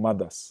to you,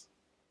 mothers.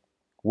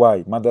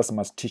 Why? Mothers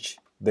must teach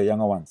the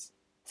younger ones.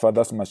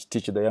 Fathers must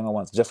teach the younger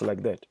ones, just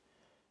like that.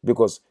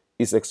 Because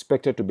it's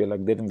expected to be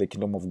like that in the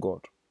kingdom of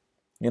God.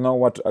 You know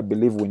what I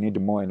believe we need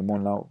more and more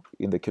now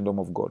in the kingdom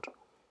of God?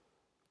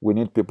 We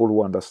need people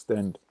who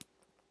understand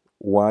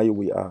why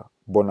we are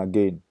born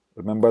again.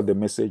 Remember the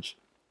message,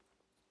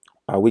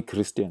 are we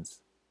Christians?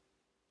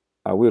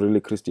 Are we really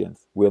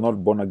Christians? We are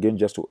not born again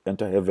just to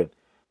enter heaven.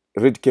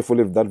 Read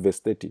carefully that verse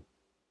 30.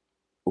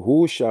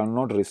 Who shall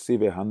not receive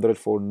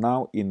 100-fold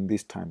now in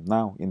this time?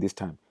 Now in this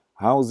time.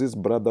 Houses,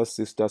 brothers,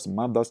 sisters,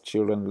 mothers,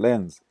 children,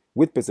 lands,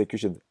 with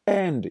persecutions,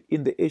 and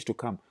in the age to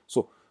come.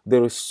 So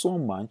there is so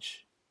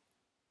much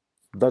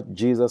that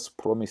Jesus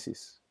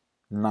promises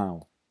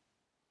now.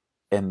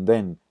 And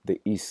then there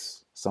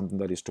is something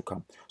that is to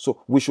come.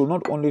 So we should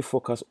not only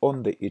focus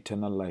on the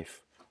eternal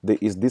life. There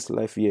is this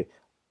life here,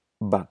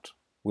 but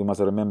we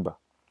must remember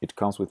it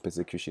comes with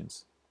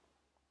persecutions.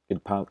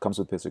 It comes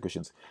with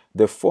persecutions.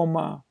 The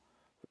former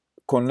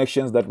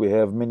connections that we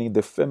have, meaning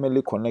the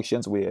family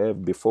connections we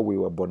have before we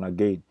were born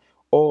again,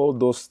 all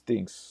those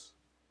things,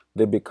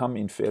 they become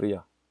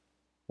inferior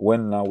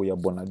when now we are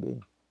born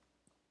again.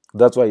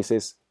 That's why he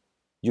says,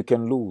 you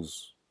can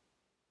lose.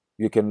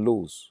 You can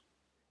lose.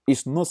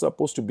 It's not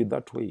supposed to be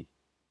that way.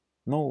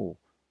 No.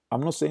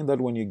 I'm not saying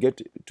that when you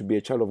get to be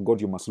a child of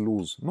God, you must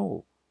lose.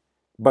 No.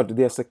 But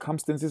there are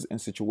circumstances and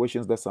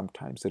situations that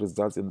sometimes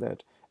results in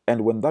that.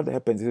 And when that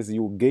happens, it says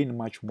you gain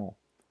much more.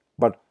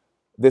 But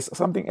there's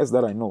something else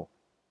that I know.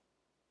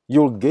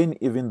 You'll gain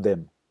even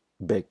them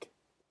back.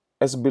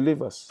 As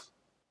believers,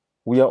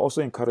 we are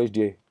also encouraged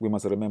here, we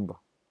must remember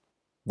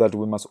that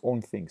we must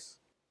own things.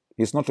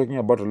 He's not talking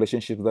about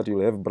relationships that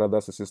you'll have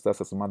brothers and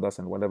sisters as mothers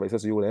and whatever. He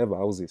says you will have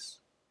houses.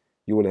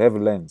 You will have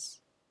lands.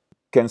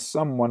 Can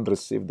someone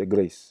receive the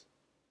grace?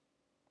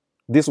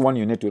 This one,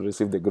 you need to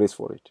receive the grace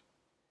for it.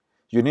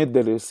 You need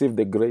to receive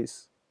the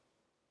grace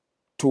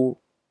to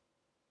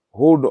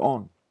hold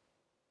on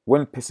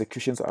when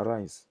persecutions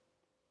arise.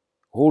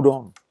 Hold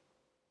on.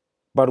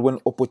 But when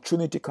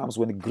opportunity comes,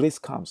 when grace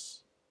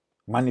comes,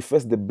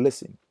 manifest the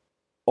blessing.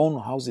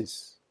 Own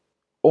houses,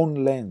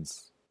 own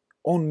lands,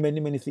 own many,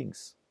 many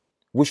things.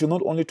 We should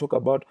not only talk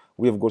about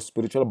we have got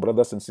spiritual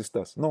brothers and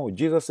sisters. No,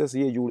 Jesus says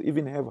here you will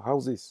even have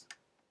houses.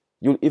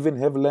 You'll even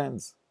have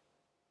lands.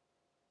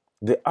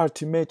 The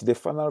ultimate, the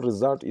final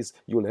result is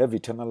you'll have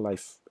eternal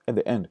life at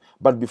the end.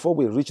 But before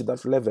we reach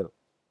that level,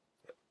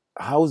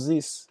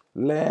 houses,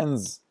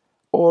 lands,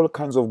 all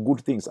kinds of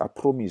good things are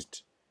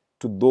promised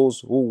to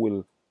those who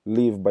will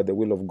live by the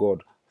will of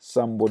God.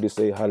 Somebody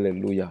say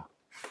hallelujah.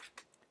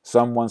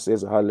 Someone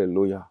says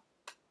hallelujah.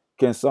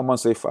 Can someone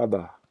say,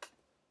 Father,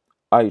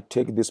 I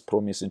take this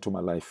promise into my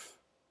life.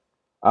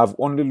 I've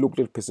only looked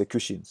at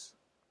persecutions,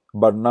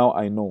 but now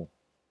I know.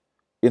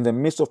 In the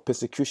midst of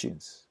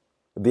persecutions,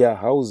 there are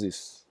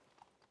houses,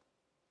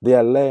 there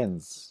are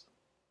lands,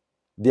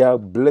 there are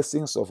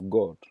blessings of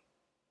God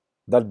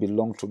that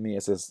belong to me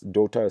as a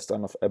daughter, a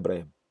son of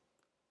Abraham.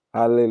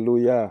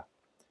 Hallelujah.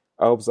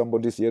 I hope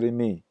somebody's hearing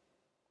me.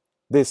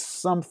 There's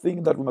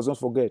something that we must not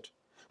forget.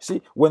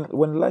 See,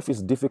 when life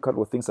is difficult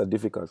or things are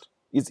difficult,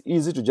 it's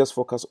easy to just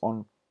focus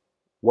on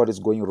what is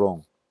going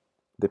wrong.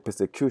 The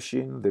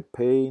persecution, the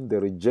pain, the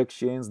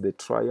rejections, the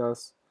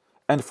trials,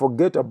 and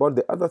forget about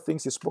the other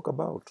things he spoke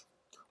about.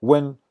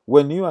 When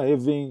you are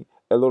having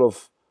a lot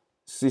of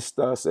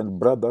sisters and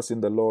brothers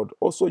in the Lord,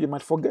 also you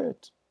might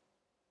forget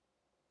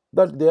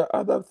that there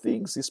are other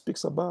things he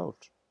speaks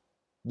about.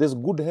 There's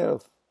good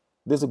health,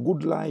 there's a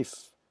good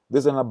life,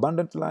 there's an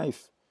abundant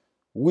life,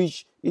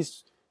 which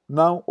is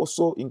now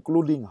also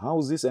including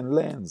houses and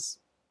lands.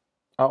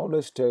 I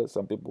always tell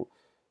some people,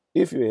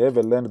 if you have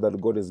a land that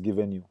God has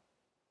given you,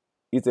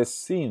 it's a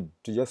sin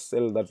to just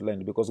sell that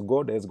land because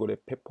God has got a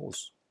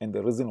purpose and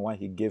the reason why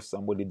he gave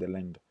somebody the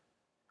land.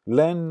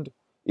 Land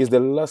is the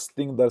last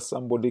thing that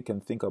somebody can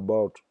think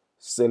about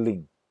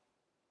selling.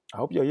 I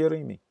hope you're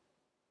hearing me.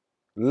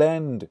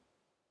 Land,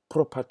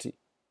 property,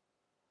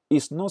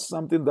 is not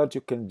something that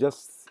you can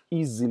just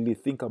easily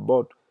think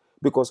about,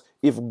 because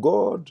if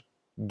God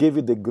gave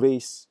you the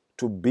grace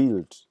to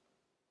build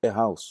a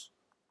house,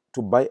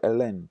 to buy a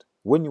land,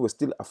 when you were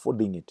still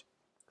affording it,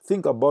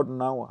 think about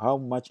now how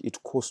much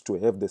it costs to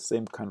have the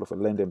same kind of a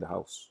land and a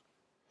house.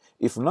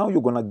 If now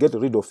you're going to get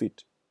rid of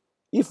it,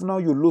 if now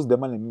you lose the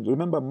money,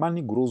 remember,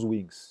 money grows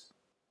wings.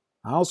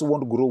 A house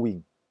won't grow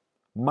wings.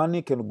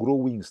 Money can grow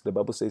wings. The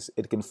Bible says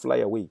it can fly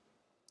away.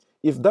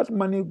 If that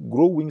money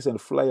grow wings and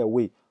fly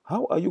away,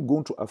 how are you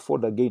going to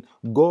afford again?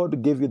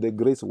 God gave you the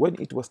grace when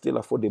it was still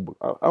affordable.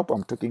 I hope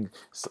I'm talking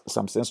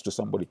some sense to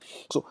somebody.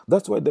 So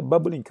that's why the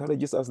Bible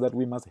encourages us that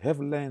we must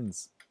have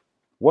lands.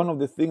 One of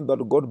the things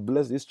that God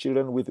blessed his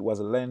children with was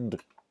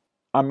land.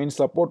 I'm in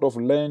support of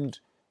land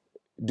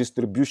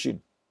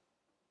distribution.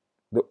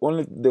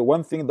 The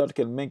one thing that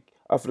can make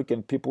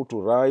African people to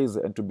rise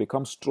and to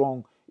become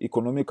strong,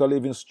 economically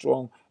even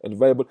strong and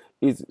viable,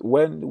 is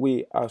when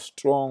we are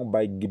strong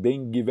by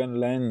being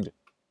given land.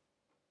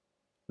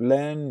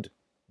 Land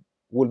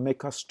will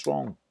make us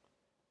strong.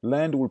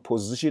 Land will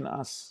position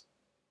us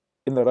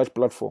in the right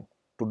platform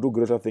to do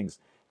greater things.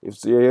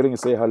 If you're hearing,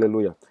 say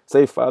hallelujah.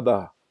 Say,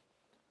 Father,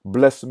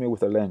 bless me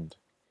with a land.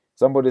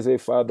 Somebody say,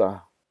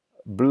 Father,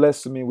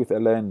 bless me with a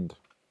land.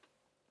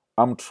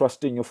 I'm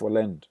trusting you for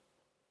land.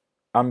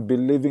 I'm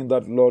believing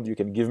that, Lord, you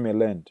can give me a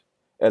land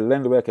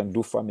where I can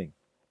do farming,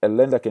 a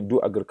land I can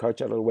do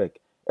agricultural work,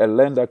 a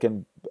land I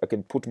can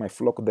put my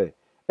flock there,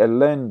 a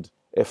land,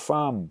 a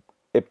farm,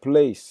 a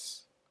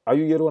place. Are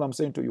you hearing what I'm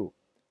saying to you?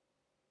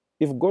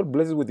 If God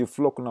blesses with your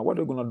flock now, what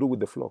are you going to do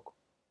with the flock?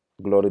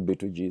 Glory be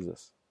to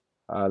Jesus.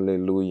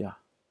 Hallelujah.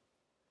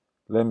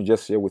 Let me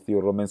just share with you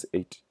Romans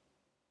 8.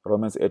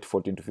 Romans 8,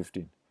 14 to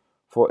 15.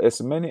 For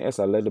as many as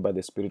are led by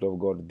the Spirit of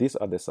God, these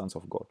are the sons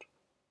of God.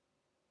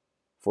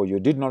 For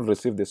you did not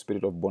receive the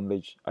spirit of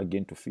bondage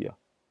again to fear,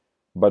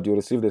 but you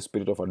received the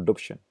spirit of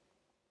adoption,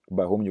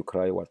 by whom you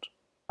cry what?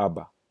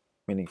 Abba,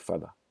 meaning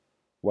Father.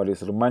 What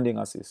is reminding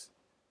us is,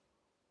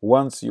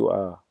 once you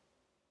are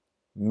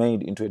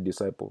made into a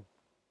disciple,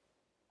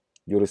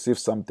 you receive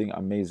something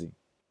amazing.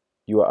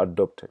 You are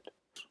adopted.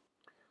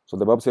 So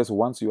the Bible says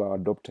once you are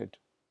adopted,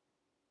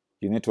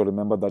 you need to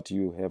remember that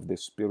you have the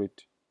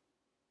spirit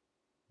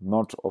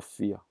not of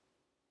fear.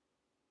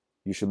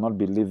 You should not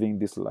be living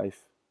this life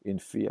in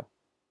fear.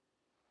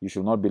 You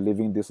should not be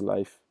living this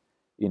life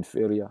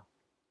inferior.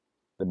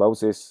 The Bible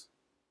says,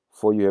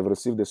 for you have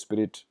received the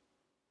spirit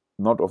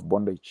not of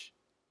bondage,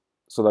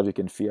 so that you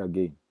can fear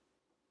again,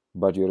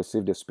 but you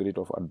receive the spirit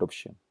of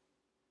adoption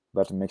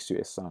that makes you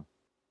a son.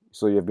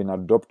 So you have been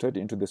adopted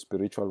into the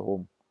spiritual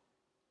home,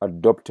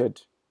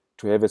 adopted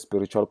to have a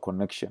spiritual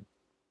connection.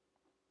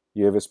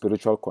 You have a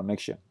spiritual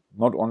connection,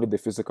 not only the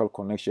physical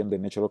connection, the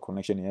natural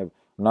connection you have.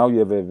 Now you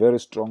have a very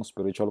strong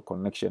spiritual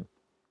connection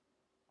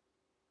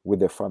with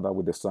the Father,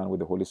 with the Son, with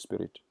the Holy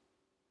Spirit.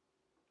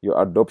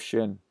 Your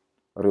adoption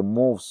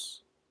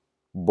removes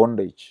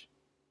bondage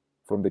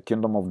from the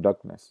kingdom of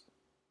darkness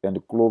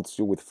and clothes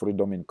you with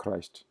freedom in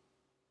Christ.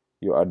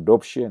 Your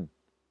adoption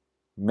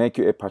makes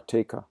you a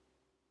partaker.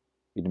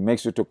 It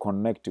makes you to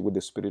connect with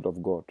the Spirit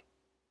of God.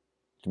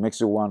 It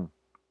makes you one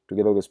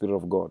together with the Spirit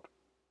of God.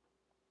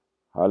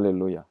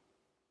 Hallelujah.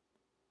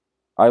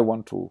 I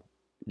want to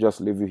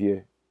just leave you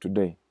here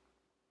today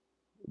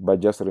by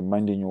just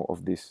reminding you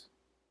of this,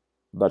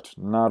 that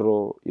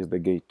narrow is the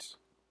gate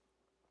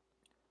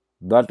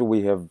that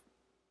we have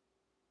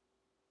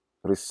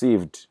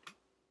received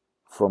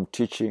from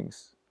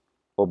teachings,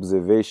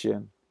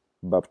 observation,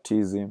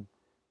 baptism,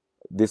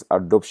 this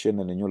adoption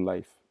and a new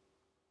life.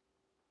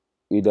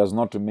 It does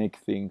not make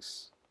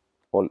things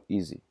all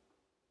easy,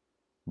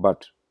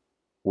 but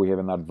we have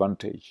an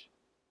advantage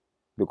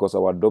because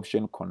our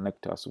adoption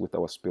connects us with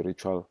our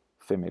spiritual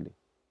family.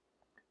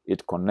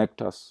 It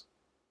connects us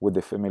with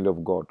the family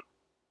of God.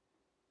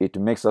 It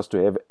makes us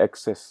to have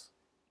access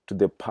to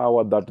the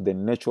power that the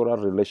natural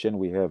relation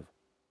we have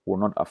will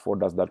not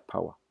afford us that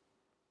power.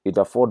 It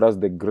affords us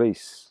the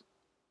grace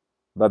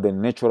that the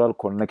natural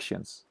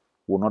connections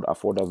will not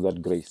afford us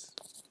that grace.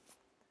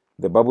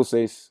 The Bible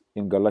says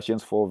in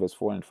Galatians 4 verse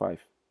 4 and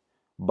 5,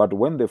 but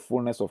when the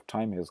fullness of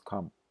time has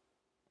come,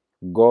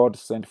 God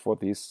sent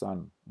forth his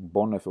Son,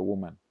 born of a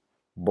woman,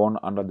 born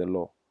under the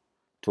law,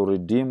 to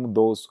redeem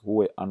those who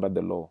were under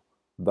the law,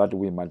 that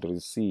we might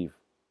receive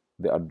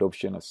the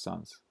adoption as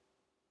sons.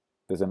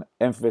 There's an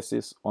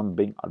emphasis on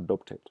being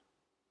adopted.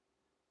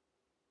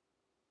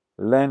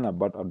 Learn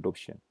about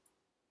adoption.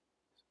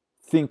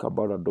 Think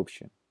about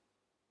adoption,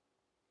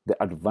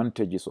 the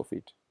advantages of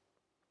it.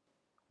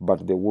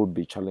 But there will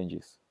be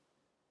challenges.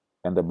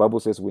 And the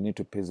Bible says we need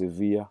to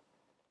persevere,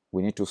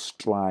 we need to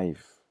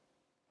strive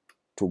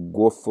to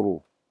go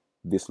through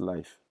this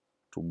life,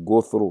 to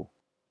go through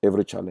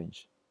every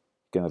challenge.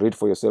 You can read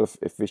for yourself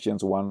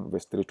Ephesians 1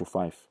 verse 3 to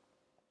 5,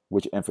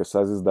 which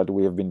emphasizes that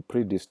we have been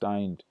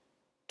predestined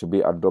to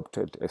be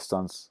adopted as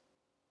sons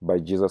by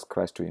Jesus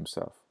Christ to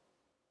himself.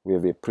 We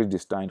have been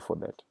predestined for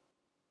that.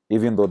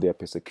 Even though there are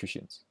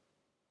persecutions,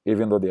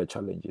 even though there are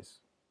challenges,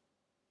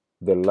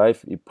 the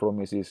life He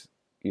promises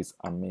is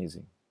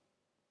amazing.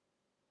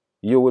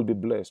 You will be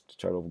blessed,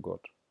 child of God.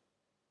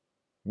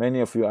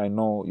 Many of you, I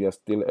know, you are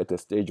still at a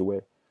stage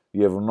where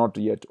you have not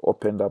yet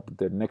opened up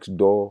the next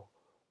door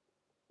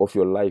of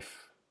your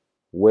life.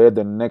 Where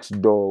the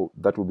next door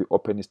that will be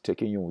open is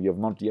taking you, you have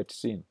not yet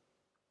seen.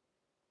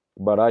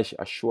 But I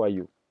assure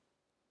you,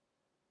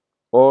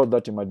 all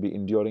that you might be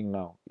enduring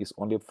now is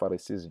only for a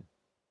season.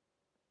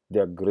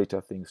 There are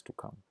greater things to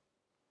come.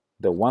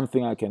 The one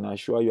thing I can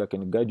assure you, I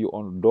can guide you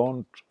on,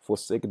 don't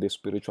forsake the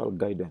spiritual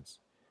guidance.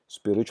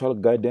 Spiritual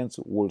guidance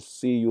will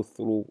see you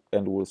through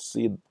and will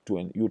see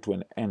you to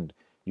an end.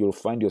 You'll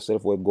find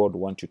yourself where God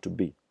wants you to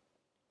be.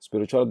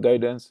 Spiritual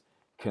guidance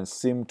can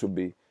seem to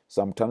be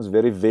sometimes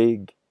very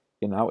vague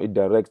in how it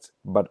directs,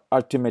 but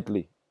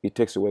ultimately it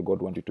takes you where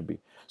God wants you to be.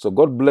 So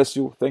God bless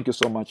you. Thank you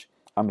so much.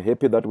 I'm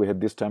happy that we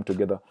had this time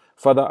together.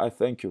 Father, I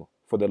thank you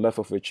for the life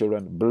of your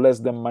children. Bless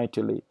them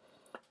mightily.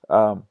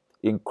 Um,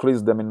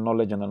 Increase them in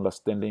knowledge and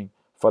understanding.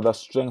 Father,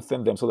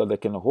 strengthen them so that they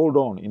can hold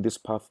on in this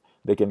path.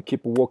 They can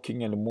keep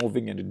walking and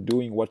moving and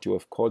doing what you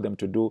have called them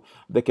to do.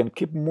 They can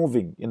keep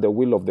moving in the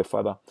will of the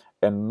Father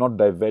and not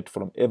divert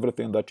from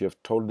everything that you have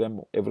told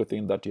them,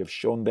 everything that you have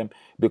shown them,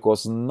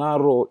 because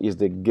narrow is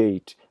the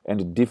gate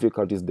and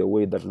difficult is the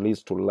way that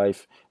leads to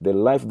life. The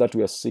life that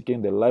we are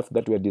seeking, the life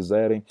that we are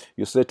desiring,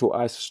 you say to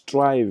us,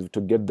 strive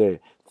to get there.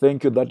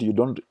 Thank you that you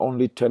don't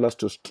only tell us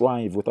to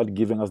strive without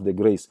giving us the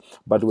grace,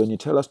 but when you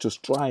tell us to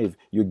strive,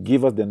 you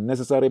give us the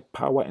necessary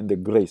power and the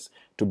grace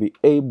to be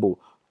able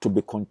to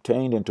be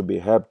contained and to be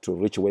helped to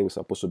reach where we're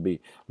supposed to be.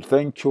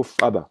 Thank you,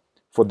 Father,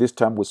 for this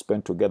time we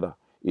spent together.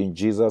 In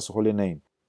Jesus' holy name,